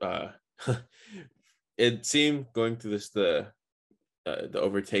it seemed going through this the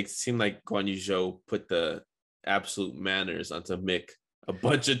overtakes. It seemed like Guan Yu Zhou put the absolute manners onto Mick a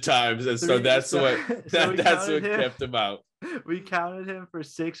bunch of times, and so that's what kept him out. We counted him for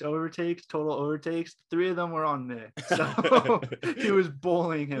 6 total overtakes. 3 of them were on Mick, so he was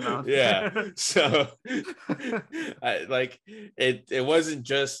bullying him out there. So it wasn't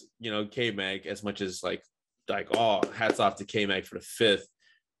just K-Mag as much as like oh, hats off to K-Mag for the 5th,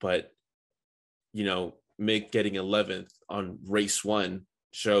 but Mick getting 11th on race 1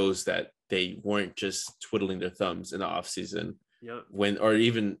 shows that they weren't just twiddling their thumbs in the off season. Yep. Or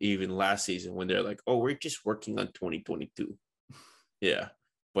even last season when they're like, oh, we're just working on 2022. Yeah.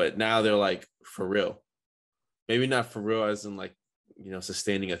 But now they're like, for real. Maybe not for real as in like,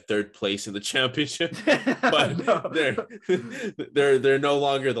 sustaining a third place in the championship, but they're no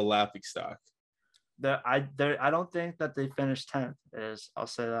longer the laughing stock. I don't think that they finished 10th. I'll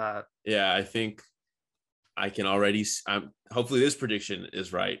say that. Yeah, I think I can already. Hopefully this prediction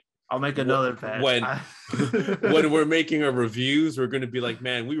is right. I'll make another bet. When we're making our reviews, we're going to be like,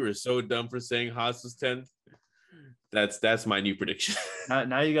 man, we were so dumb for saying Haas was 10th. That's my new prediction.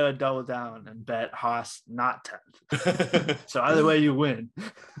 Now you got to double down and bet Haas not 10th. So either way, you win.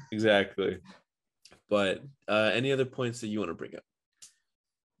 Exactly. But any other points that you want to bring up?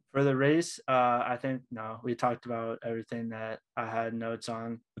 For the race, I think, no, we talked about everything that I had notes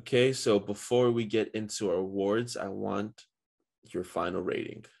on. Okay, so before we get into our awards, I want your final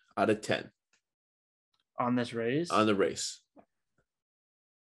rating out of 10. On this race? On the race.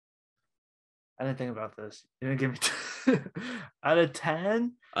 I didn't think about this. You didn't give me out of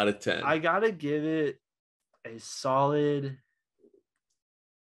 10? Out of 10. I got to give it a solid.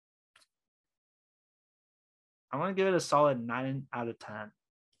 I want to give it a solid 9 out of 10.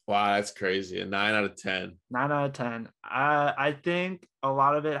 Wow, that's crazy. A 9 out of 10. 9 out of 10. I think a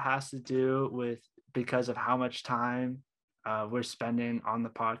lot of it has to do with because of how much time we're spending on the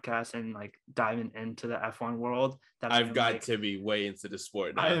podcast and like diving into the F1 world. That I've got to be way into the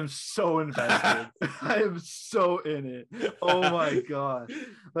sport now. I am so invested. I am so in it. Oh my god!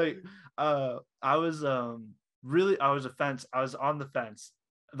 Like, I was really, I was on the fence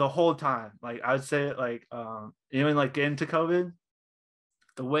the whole time. Like, I would say, like, even like into COVID.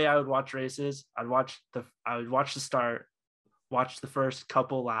 The way I would watch races, I would watch the start, watch the first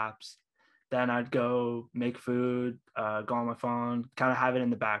couple laps, then I'd go make food, go on my phone, kind of have it in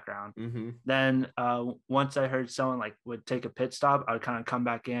the background. Mm-hmm. Then once I heard someone like would take a pit stop, I would kind of come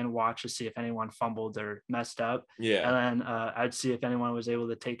back in, watch to see if anyone fumbled or messed up. Yeah. And then I'd see if anyone was able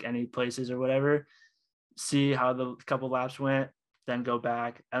to take any places or whatever, see how the couple laps went, then go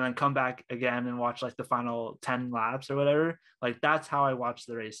back and then come back again and watch like the final 10 laps or whatever. Like that's how I watch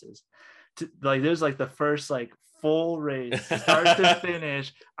the races. Like there's like the first like full race start to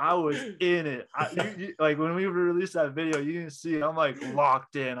finish. I was in it. Like when we released that video, you can see I'm like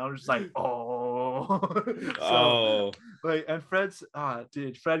locked in. I was just like, like, and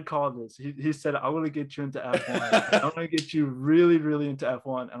Fred called this. He said, I want to get you into F1. I want to get you really, really into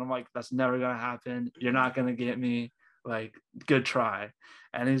F1. And I'm like, that's never gonna happen. You're not gonna get me. Like, good try.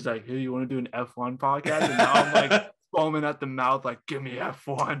 And he's like, hey, you want to do an F1 podcast? And now I'm like foaming at the mouth, like, give me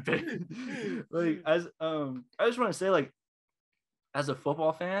F1, baby. Like, as I just want to say, like, as a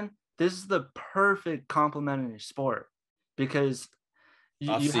football fan, this is the perfect complementary sport because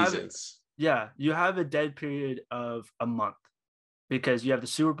you have a dead period of a month because you have the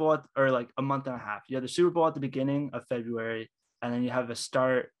Super Bowl or like a month and a half. You have the Super Bowl at the beginning of February, and then you have a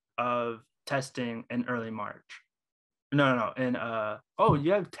start of testing in early March. No. And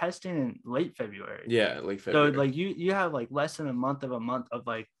you have testing in late February. Yeah, late February. So like you have like less than a month of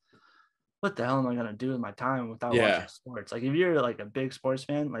like, what the hell am I gonna do with my time without watching sports? Like if you're like a big sports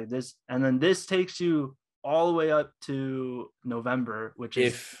fan like this, and then this takes you all the way up to November, which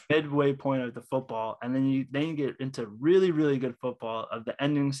is midway point of the football, and then you get into really, really good football of the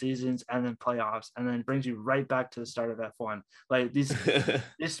ending seasons and then playoffs, and then it brings you right back to the start of F1. Like these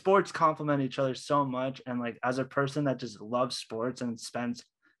sports complement each other so much, and like as a person that just loves sports and spends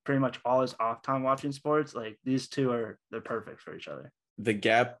pretty much all his off time watching sports, like these two they're perfect for each other. The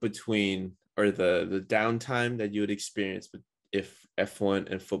gap between or the downtime that you would experience if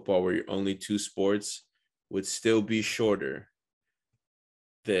F1 and football were your only two sports would still be shorter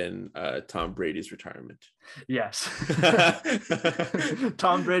than Tom Brady's retirement. Yes.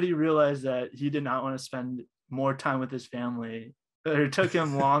 Tom Brady realized that he did not want to spend more time with his family. It took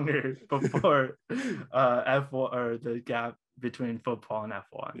him longer before F1 or the gap between football and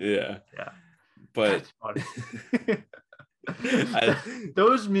F1. Yeah. But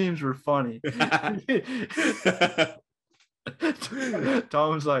those memes were funny.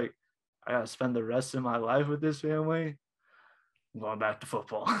 Tom was like, I gotta spend the rest of my life with this family. I'm going back to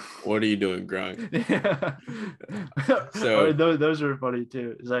football. What are you doing, Gronk? Yeah. So those are funny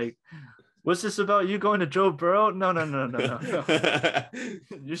too. It's like, what's this about? You going to Joe Burrow? No.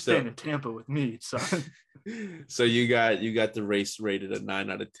 You're staying in Tampa with me, son. So you got the race rated a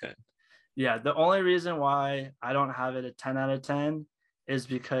 9 out of 10. Yeah, the only reason why I don't have it a 10 out of 10 is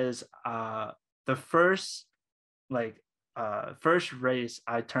because the first race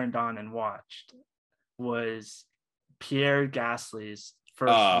I turned on and watched was Pierre Gasly's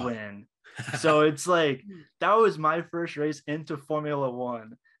first win. So it's like that was my first race into Formula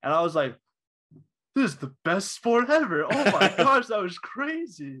One, and I was like, this is the best sport ever. Oh my gosh, that was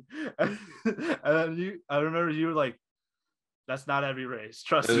crazy. And then I remember you were like, that's not every race.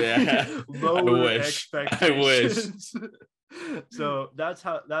 Trust me. Lower expectations. So that's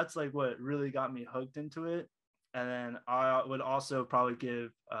like what really got me hooked into it. And then I would also probably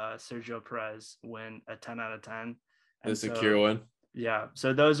give Sergio Perez win a 10 out of 10. The secure one. Yeah.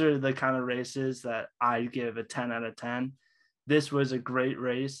 So those are the kind of races that I give a 10 out of 10. This was a great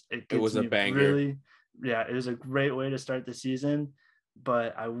race. It was a banger. Really, yeah, it was a great way to start the season,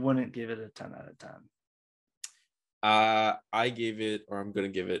 but I wouldn't give it a 10 out of 10. I gave it, or I'm gonna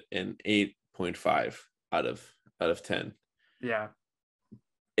give it an 8.5 out of 10. Yeah.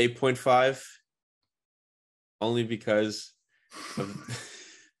 8.5 only because of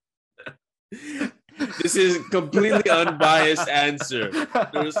this is completely unbiased answer.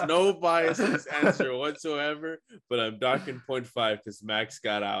 There's no bias in this answer whatsoever, but I'm docking 0.5 because Max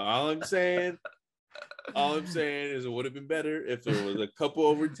got out. All I'm saying is it would have been better if there was a couple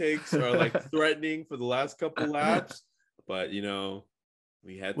overtakes or like threatening for the last couple laps. But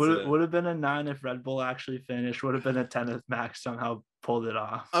we had would have been a 9 if Red Bull actually finished. Would have been a 10 if Max somehow pulled it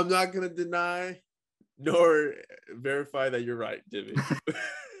off. I'm not gonna deny nor verify that you're right, Jimmy.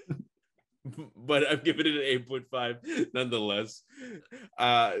 But I'm giving it an 8.5 nonetheless.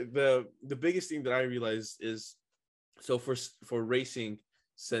 The biggest thing that I realized is, so for racing,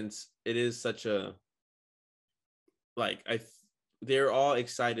 since it is such a they're all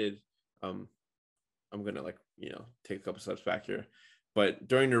excited. I'm gonna take a couple steps back here, but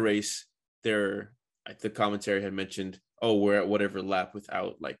during the race, the commentary had mentioned, oh, we're at whatever lap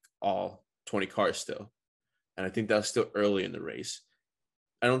without like all 20 cars still, and I think that was still early in the race.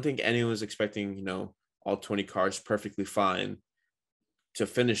 I don't think anyone was expecting, all 20 cars perfectly fine to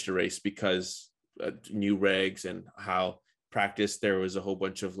finish the race because new regs and how practice there was a whole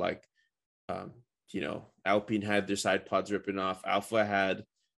bunch of Alpine had their side pods ripping off. Alpha had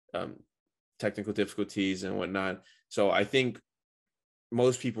technical difficulties and whatnot. So I think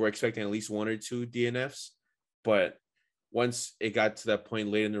most people were expecting at least 1 or 2 DNFs. But once it got to that point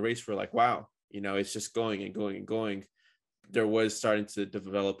late in the race, we're like, wow, it's just going and going and going. There was starting to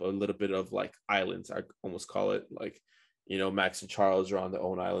develop a little bit of like islands, I almost call it, like, Max and Charles are on their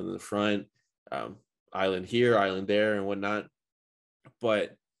own island in the front, island here, island there, and whatnot.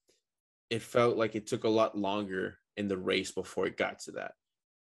 But it felt like it took a lot longer in the race before it got to that.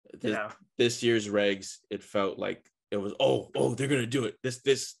 This year's regs, it felt like it was, oh, they're gonna do it. This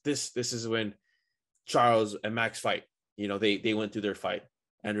is when Charles and Max fight. They went through their fight,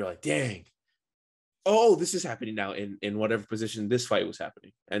 and they're like, dang. Oh, this is happening now in whatever position this fight was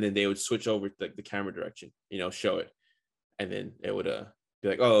happening. And then they would switch over to the camera direction, show it. And then it would be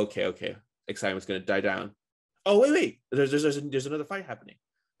like, oh, okay. Excitement's going to die down. Oh, wait. There's another fight happening.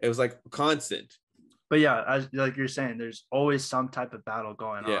 It was like constant. But yeah, as like you're saying, there's always some type of battle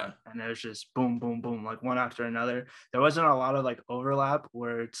going on. And it was just boom, boom, boom, like one after another. There wasn't a lot of like overlap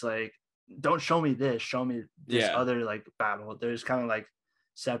where it's like, don't show me this, show me this other like battle. There's kind of like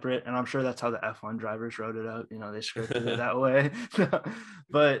separate, and I'm sure that's how the F1 drivers wrote it up. They scripted it that way.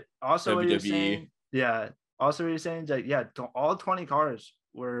 But also what you're saying, is like, all 20 cars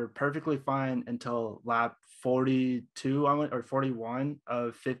were perfectly fine until lap 42 or 41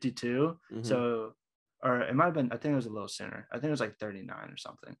 of 52. Mm-hmm. So, or it might have been, I think it was a little sooner. I think it was like 39 or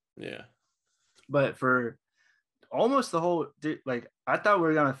something. Yeah. But for almost the whole, like, I thought we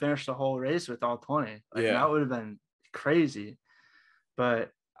were gonna finish the whole race with all 20. Like, that would have been crazy.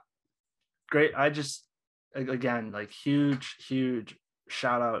 But great. I just, again, like huge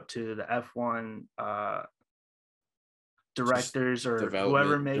shout out to the F1 directors or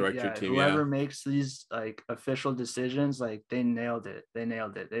whoever makes these like official decisions. Like they nailed it.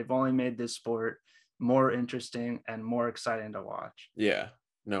 They've only made this sport more interesting and more exciting to watch. Yeah,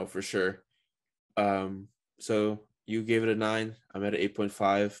 no, for sure. So you gave it a 9. I'm at an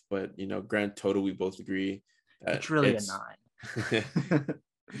 8.5, but grand total, we both agree that it's really a 9.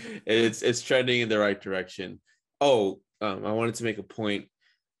 It's trending in the right direction. I wanted to make a point.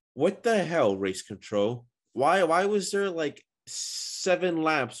 What the hell, race control? Why was there like 7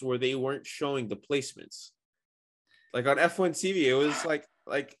 laps where they weren't showing the placements? Like on F1 TV, it was like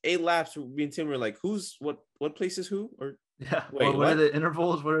 8 laps. Me and Tim were like, who's what place is who? Or what are the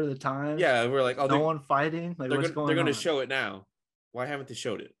intervals? What are the times? Yeah, we're like, no one fighting. Like, what's going on? They're going to show it now. Why haven't they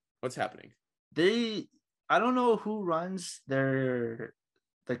showed it? What's happening? I don't know who runs the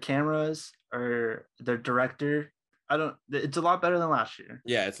cameras or their director. It's a lot better than last year.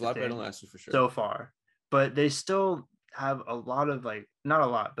 Yeah, it's a lot better than last year for sure. So far. But they still have a lot of like, not a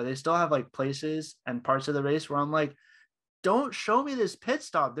lot, but they still have like places and parts of the race where I'm like, don't show me this pit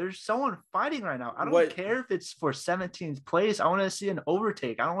stop. There's someone fighting right now. I don't care if it's for 17th place. I want to see an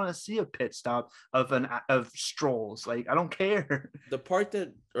overtake. I don't want to see a pit stop of Strolls. Like, I don't care. The part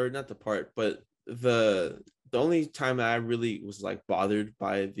that, or not the part, but the only time that I really was like bothered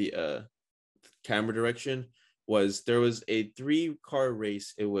by the camera direction was there was a 3-car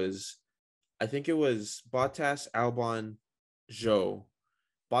race. I think it was Bottas, Albon, Zhou.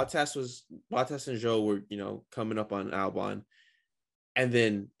 Bottas and Zhou were, coming up on Albon. And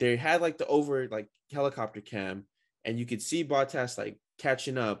then they had like the over like helicopter cam, and you could see Bottas like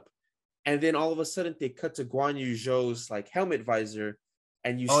catching up. And then all of a sudden they cut to Guan Yu Zhou's like helmet visor,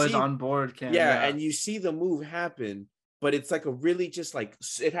 and you see his on board cam. Yeah, and you see the move happen, but it's like a really just like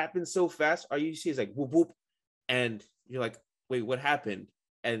it happens so fast. All you see is like whoop whoop, and you're like, wait, what happened?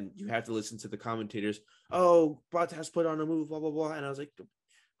 And you have to listen to the commentators. Oh, Bottas put on a move, blah blah blah. And I was like,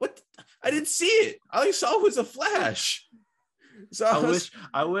 what? I didn't see it. All I saw was a flash. So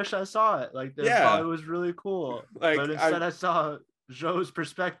I wish I saw it. Like, it was really cool. Like, but instead I saw Zhou's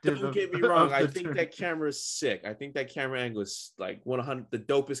perspective. Don't get me wrong. I think that camera is sick. I think that camera angle is like 100, the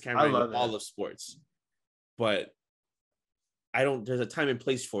dopest camera angle in all of sports. But there's a time and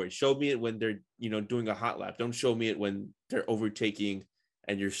place for it. Show me it when they're, doing a hot lap. Don't show me it when they're overtaking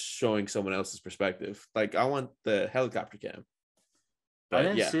and you're showing someone else's perspective. Like, I want the helicopter cam. But,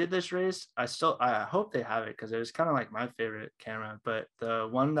 I didn't see this race. I hope they have it because it was kind of like my favorite camera. But the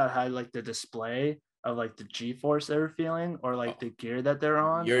one that had like the display of like the G-force they were feeling, or like the gear that they're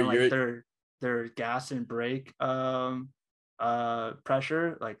on, and like their gas and brake pressure.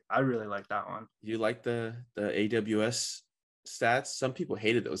 Like, I really like that one. You like the AWS stats? Some people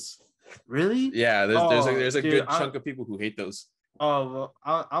hated those. Really? Yeah, there's a good chunk of people who hate those. Oh,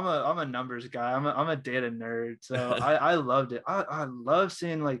 well, I'm a numbers guy. I'm a data nerd. So I loved it. I love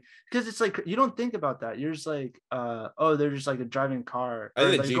seeing, like, because it's like, you don't think about that. You're just like, they're just like a driving car. I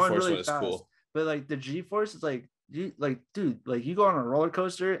think like the G-force really one is cool. But like the G-force is like, dude, like you go on a roller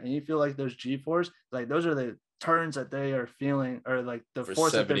coaster and you feel like there's G-force. Like, those are the turns that they are feeling, or like the for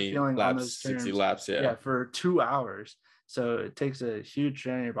force that they're feeling laps, on those turns. 60 laps, yeah, for 2 hours. So it takes a huge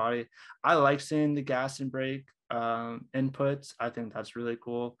strain on your body. I like seeing the gas and brake inputs. I think that's really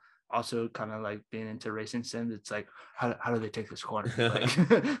cool. Also, kind of like being into racing sims, it's like, how do they take this corner? Like,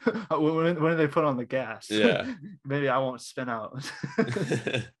 when do they put on the gas? Yeah. Maybe I won't spin out.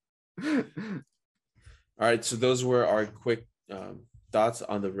 All right, so those were our quick thoughts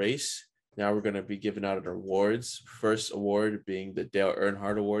on the race. Now we're going to be giving out our awards. First award being the Dale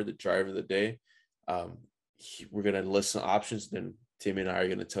Earnhardt Award, the driver of the day. We're going to list some options, then Timmy and I are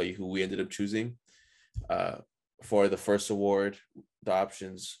going to tell you who we ended up choosing. For the first award, the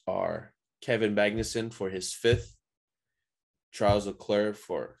options are Kevin Magnussen for his 5th, Charles Leclerc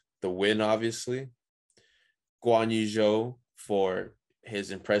for the win, obviously, Guan Yu Zhou for his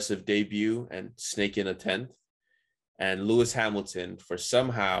impressive debut and snake in a 10th, and Lewis Hamilton for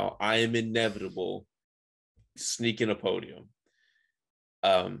somehow I am inevitable sneaking a podium.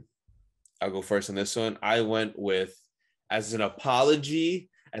 I'll go first on this one. I went with, as an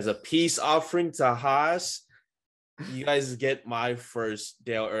apology, as a peace offering to Haas, you guys get my first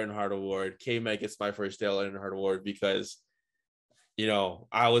Dale Earnhardt Award. K-Mag gets my first Dale Earnhardt Award because,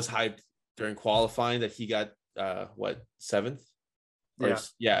 I was hyped during qualifying that he got, 7th?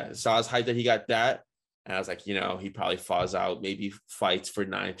 Yeah. So I was hyped that he got that. And I was like, he probably falls out, maybe fights for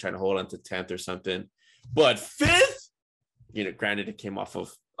 9th, trying to hold on to 10th or something. But 5th, granted, it came off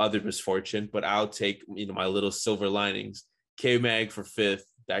of other misfortune, but I'll take, my little silver linings. K-Mag for 5th.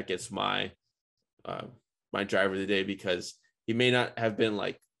 That gets my my driver of the day, because he may not have been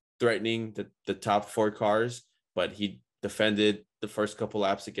like threatening the top 4 cars, but he defended the first couple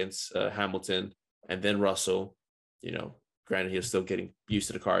laps against Hamilton and then Russell. Granted, he was still getting used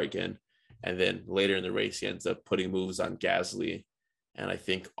to the car again. And then later in the race, he ends up putting moves on Gasly. And I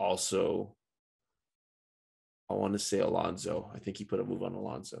think also, I want to say Alonso. I think he put a move on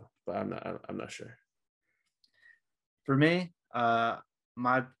Alonso, but I'm not sure. For me, my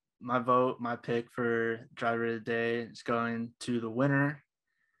vote, my pick for driver of the day is going to the winner,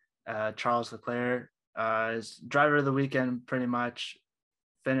 Charles Leclerc. Is driver of the weekend, pretty much.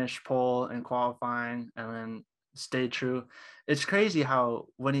 Finished pole in qualifying and then stayed true. It's crazy how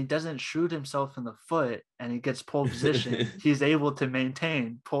when he doesn't shoot himself in the foot and he gets pole position, he's able to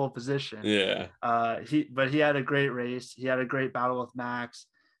maintain pole position. Yeah. But he had a great race. He had a great battle with Max.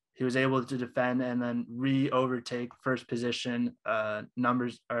 He was able to defend and then overtake first position.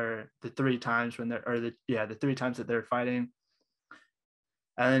 Numbers are the 3 times the 3 times that they're fighting.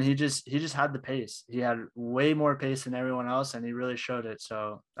 And then he just had the pace. He had way more pace than everyone else, and he really showed it.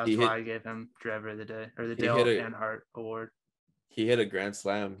 So that's why I gave him driver of the day, or the Dale Earnhardt Award. He hit a grand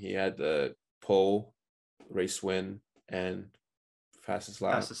slam. He had the pole, race win, and fastest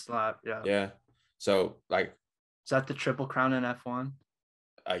lap. Yeah. Yeah. So like, is that the triple crown in F1?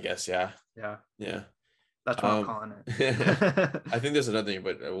 I guess, yeah. Yeah. Yeah. That's what I'm calling it. I think there's another thing,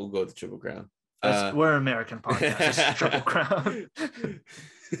 but we'll go with the triple crown. We're an American podcast. It's triple crown.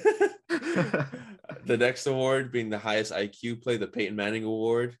 The next award being the highest IQ play, the Peyton Manning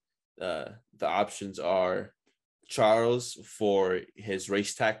Award. The options are Charles for his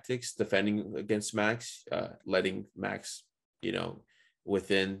race tactics, defending against Max, letting Max,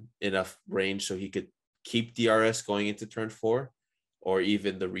 within enough range so he could keep DRS going into turn 4, or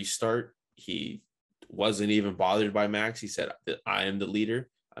even the restart. He wasn't even bothered by Max. He said, I am the leader.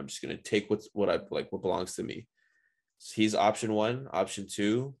 I'm just going to take what belongs to me. So he's option 1. Option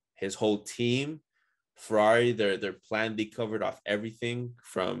 2, his whole team, Ferrari, their plan, they covered off everything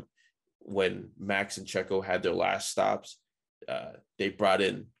from when Max and Checo had their last stops. They brought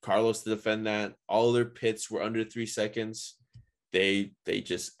in Carlos to defend that. All their pits were under 3 seconds. They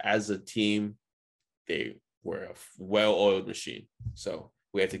just, as a team, they were a well-oiled machine. So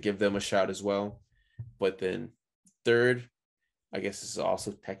we had to give them a shout as well. But then third, I guess this is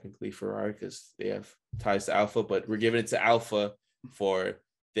also technically Ferrari because they have ties to Alpha, but we're giving it to Alpha for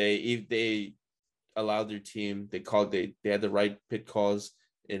they allowed their team. They had the right pit calls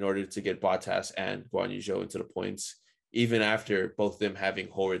in order to get Bottas and Guan Yu Zhou into the points, even after both of them having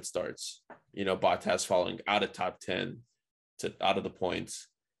horrid starts. Bottas falling out of top 10 to out of the points,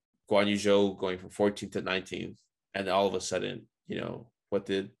 Guan Yu Zhou going from 14th to 19th, and all of a sudden, what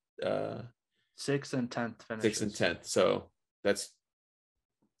did 6th and 10th finishes. 6th and 10th. So that's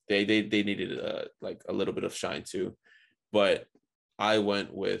they needed a little bit of shine too, but I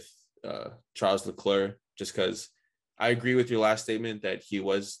went with Charles Leclerc just because I agree with your last statement that he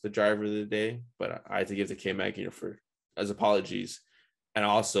was the driver of the day, but I had to give the K-Mag for as apologies, and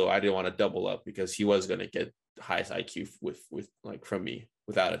also I didn't want to double up because he was going to get the highest IQ with from me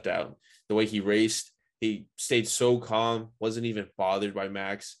without a doubt. The way he raced, he stayed so calm, wasn't even bothered by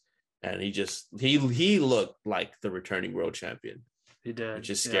Max. And he looked like the returning world champion. He did.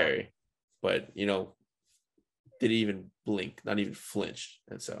 Which is scary. But, didn't even blink, not even flinch.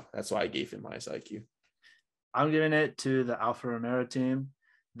 And so that's why I gave him highest IQ. I'm giving it to the Alfa Romeo team.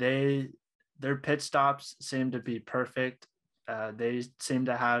 Their pit stops seem to be perfect. They seem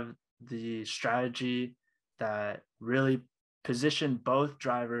to have the strategy that really positioned both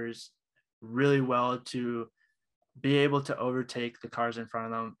drivers really well to be able to overtake the cars in front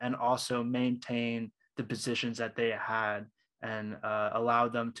of them and also maintain the positions that they had and allow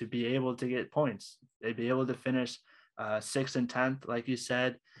them to be able to get points. They'd be able to finish 6th and 10th, like you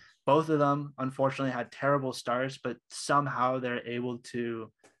said. Both of them, unfortunately, had terrible starts, but somehow they're able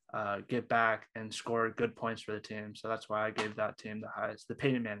to get back and score good points for the team. So that's why I gave that team the highest, the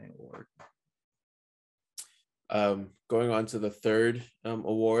Peyton Manning Award. Going on to the third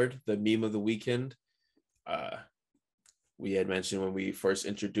award, the meme of the weekend. We had mentioned when we first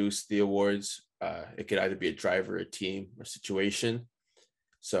introduced the awards, it could either be a driver, a team, or situation.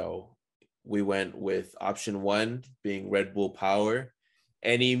 So we went with option 1 being Red Bull Power.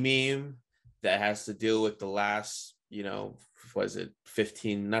 Any meme that has to deal with the last,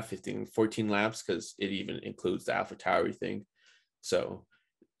 14 laps, because it even includes the AlphaTauri thing. So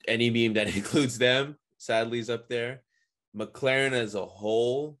any meme that includes them, sadly, is up there. McLaren as a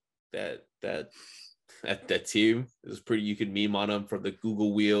whole, that team is pretty. You could meme on them, from the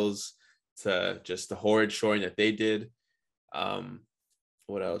Google wheels to just the horrid shoring that they did.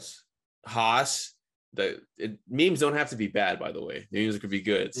 What else? Haas. Memes don't have to be bad, by the way. Memes could be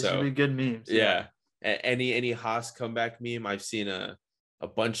good. These should be good memes. Yeah. Any Haas comeback meme, I've seen a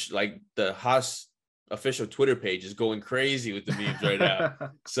bunch. Like the Haas official Twitter page is going crazy with the memes right now.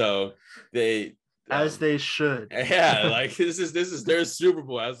 So they should. Yeah, like this is their Super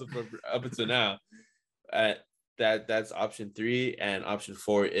Bowl as of up until now. That's option 3, and option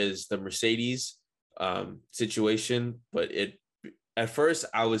 4 is the Mercedes situation. But at first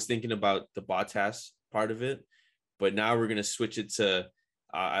I was thinking about the Bottas part of it, but now we're gonna switch it to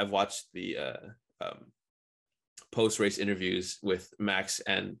I've watched the post-race interviews with Max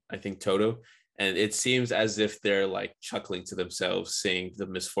and I think Toto, and it seems as if they're like chuckling to themselves, seeing the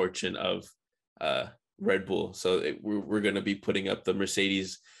misfortune of Red Bull. So we're gonna be putting up the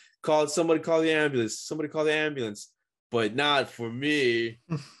Mercedes. Somebody call the ambulance, but not for me.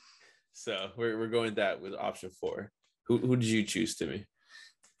 So we're going that with option 4. Who did you choose, Timmy?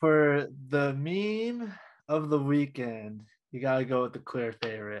 For the meme of the weekend, you gotta go with the clear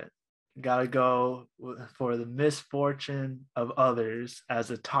favorite. You gotta go for the misfortune of others as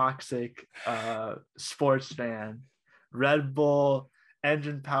a toxic sports fan. Red Bull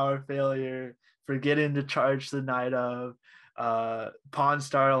engine power failure, forgetting to charge the night of, Pawn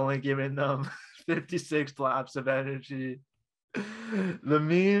Star only giving them 56 laps of energy. The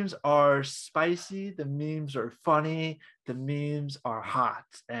memes are spicy, the memes are funny, the memes are hot,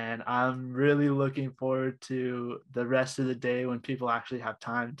 and I'm really looking forward to the rest of the day when people actually have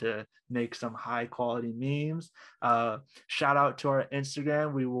time to make some high quality memes. Shout out to our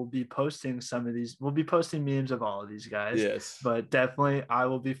Instagram. We will be posting some of these. We'll be posting memes of all of these guys. Yes. But definitely I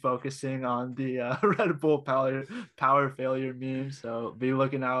will be focusing on the Red Bull power failure meme. So be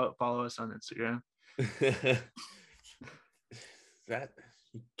looking out, follow us on Instagram. That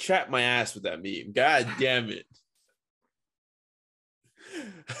you trapped my ass with that meme. God damn it.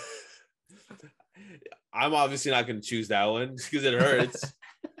 I'm obviously not going to choose that one because it hurts.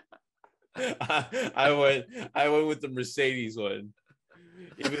 I went with the Mercedes one.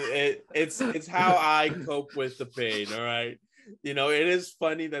 It's how I cope with the pain. All right, you know, it is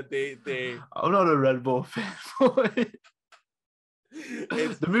funny that they. I'm not a Red Bull fanboy.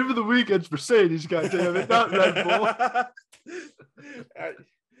 The meme of the weekend's Mercedes, goddammit, not Red Bull.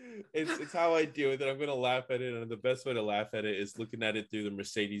 It's how I deal with it. I'm gonna laugh at it, and the best way to laugh at it is looking at it through the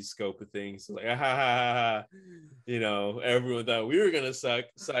Mercedes scope of things. Like, ha ha ha, you know, everyone thought we were gonna suck.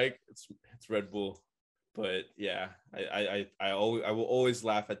 Psych, it's Red Bull. But yeah, I will always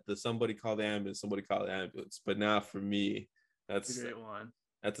laugh at the somebody call the ambulance, somebody call the ambulance. But now for me, that's a great one.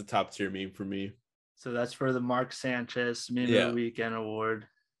 That's a top tier meme for me. So that's for the Mark Sanchez Meme of the Weekend award.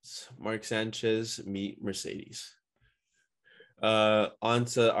 Mark Sanchez meet Mercedes. On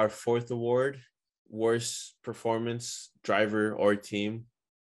to our fourth award, worst performance, driver or team.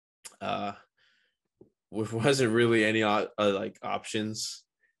 Wasn't really any like options.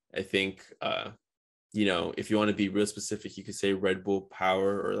 I think you know, if you want to be real specific, you could say Red Bull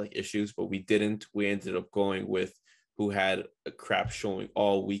power or like issues, but we didn't. We ended up going with who had a crap showing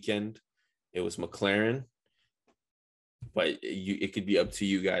all weekend. It was McLaren, but it could be up to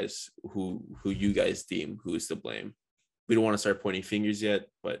you guys who you guys deem who is to blame. We don't want to start pointing fingers yet,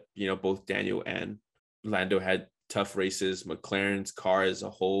 but you know, both Daniel and Lando had tough races. McLaren's car as a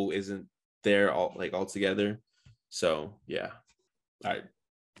whole isn't there altogether. So yeah, all right.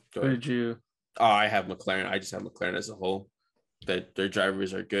 Go ahead. Who did you? Oh, I have McLaren. I just have McLaren as a whole. That their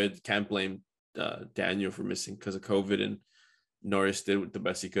drivers are good. Can't blame Daniel for missing because of COVID, and Norris did the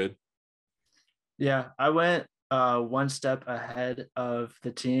best he could. Yeah, I went one step ahead of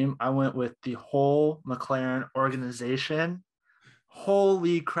the team. I went with the whole McLaren organization.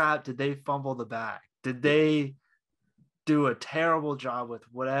 Holy crap, did they fumble the bag? Did they do a terrible job with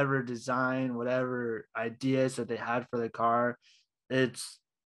whatever design, whatever ideas that they had for the car? It's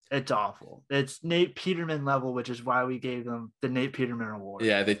awful. It's Nate Peterman level, which is why we gave them the Nate Peterman award.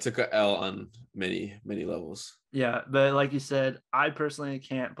 Yeah, they took a L on many levels. Yeah, but like you said, I personally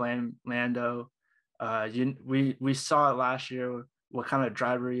can't blame Lando. We saw it last year, what kind of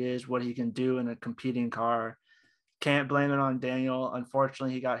driver he is, what he can do in a competing car. Can't blame it on Daniel.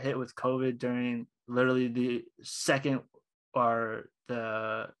 Unfortunately, he got hit with COVID during literally the second or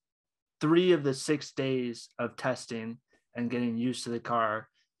the 3 of the 6 days of testing and getting used to the car.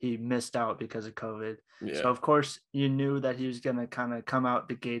 He missed out because of COVID. Yeah. So of course you knew that he was going to kind of come out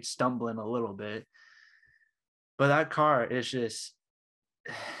the gate stumbling a little bit, but that car is just,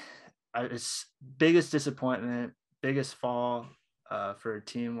 it's biggest disappointment, biggest fall for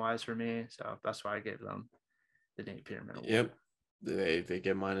team wise for me. So that's why I gave them the Nate Peterman award. Yep, they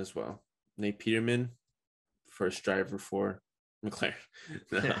get mine as well. Nate Peterman, first driver for McLaren.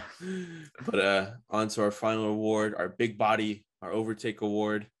 Yeah. But on to our final award, our big body, our overtake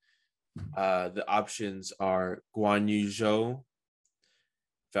award. The options are Guan Yu Zhou,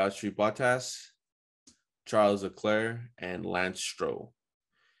 Valtteri Bottas, Charles Leclerc, and Lance Stroll.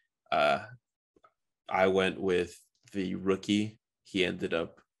 I went with the rookie. He ended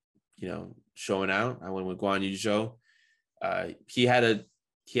up, you know, showing out. I went with Guan Yu Zhou. He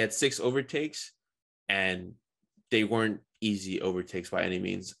had 6 overtakes, and they weren't easy overtakes by any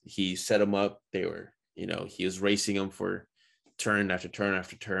means. He set them up. They were, you know, he was racing them for turn after turn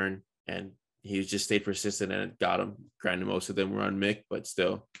after turn, and he just stayed persistent and got them. Granted, most of them were on Mick, but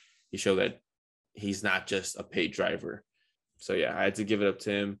still, he showed that he's not just a paid driver. So yeah, I had to give it up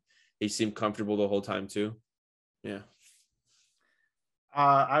to him. He seemed comfortable the whole time too. Yeah.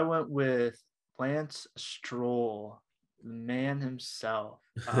 I went with Lance Stroll, the man himself.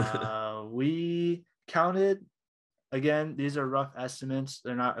 We counted, again, these are rough estimates.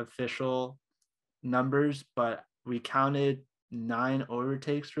 They're not official numbers, but we counted 9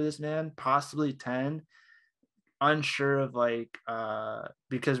 overtakes for this man, possibly 10. Unsure of like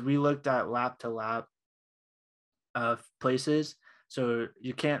because we looked at lap to lap places, so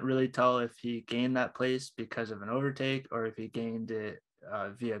you can't really tell if he gained that place because of an overtake or if he gained it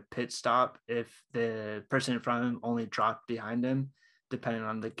via pit stop, if the person in front of him only dropped behind him, depending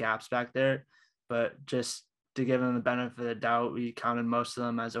on the gaps back there. But just to give him the benefit of the doubt, we counted most of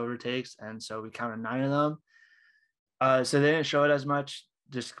them as overtakes, and so we counted 9 of them. So they didn't show it as much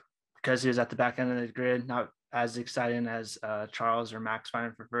just because he was at the back end of the grid, not as exciting as Charles or Max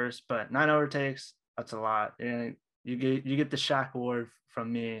fighting for first, but 9 overtakes, that's a lot. And you get the Shaq award from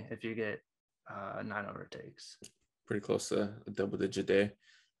me if you get 9 overtakes. Pretty close to a double-digit day,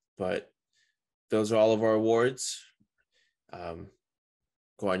 but those are all of our awards.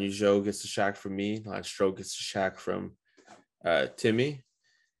 Guan Yu Zhou gets the Shaq from me. Lance Stroll gets the Shaq from Timmy.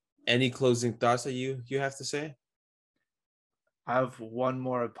 Any closing thoughts that you have to say? I have one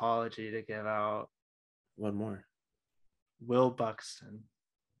more apology to give out. One more. Will Buxton.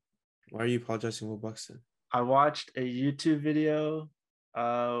 Why are you apologizing, Will Buxton? I watched a YouTube video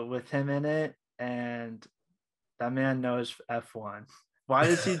with him in it, and that man knows F1. Why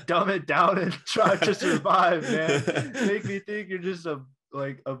does he dumb it down and try to survive, man? Make me think you're just a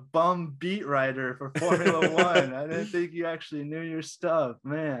bum beat writer for Formula One. I didn't think you actually knew your stuff,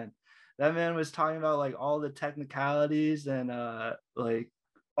 man. That man was talking about like all the technicalities and like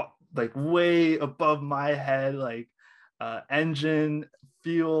way above my head, like engine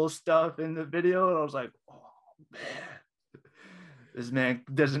fuel stuff in the video. And I was like, oh man, this man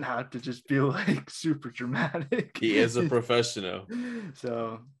doesn't have to just be like super dramatic. He is a professional.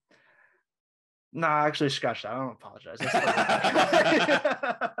 So actually scratch that. I don't apologize.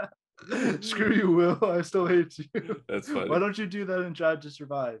 Screw you, Will. I still hate you. That's funny. Why don't you do that and Drive to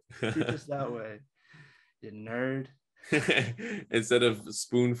Survive? Teach us that way, you nerd. Instead of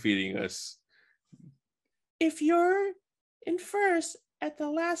spoon feeding us. If you're in first at the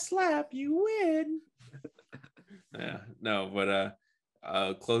last lap, you win. Yeah, no, but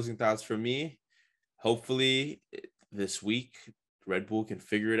closing thoughts for me. Hopefully this week Red Bull can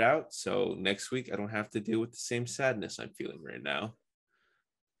figure it out. So next week I don't have to deal with the same sadness I'm feeling right now.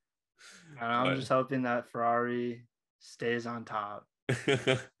 I'm just hoping that Ferrari stays on top.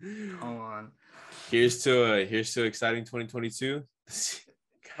 Come on. Here's to exciting 2022.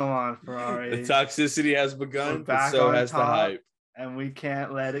 Come on, Ferrari. The toxicity has begun, but so has the hype. And we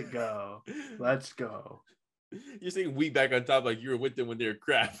can't let it go. Let's go. You're saying we back on top like you were with them when they were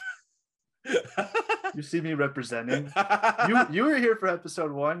crap. You see me representing. You were here for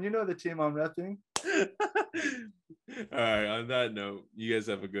episode 1. You know the team I'm repping. All right. On that note, you guys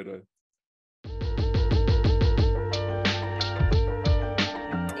have a good one.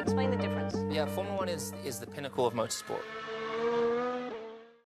 Explain the difference. Yeah, Formula One is the pinnacle of motorsport.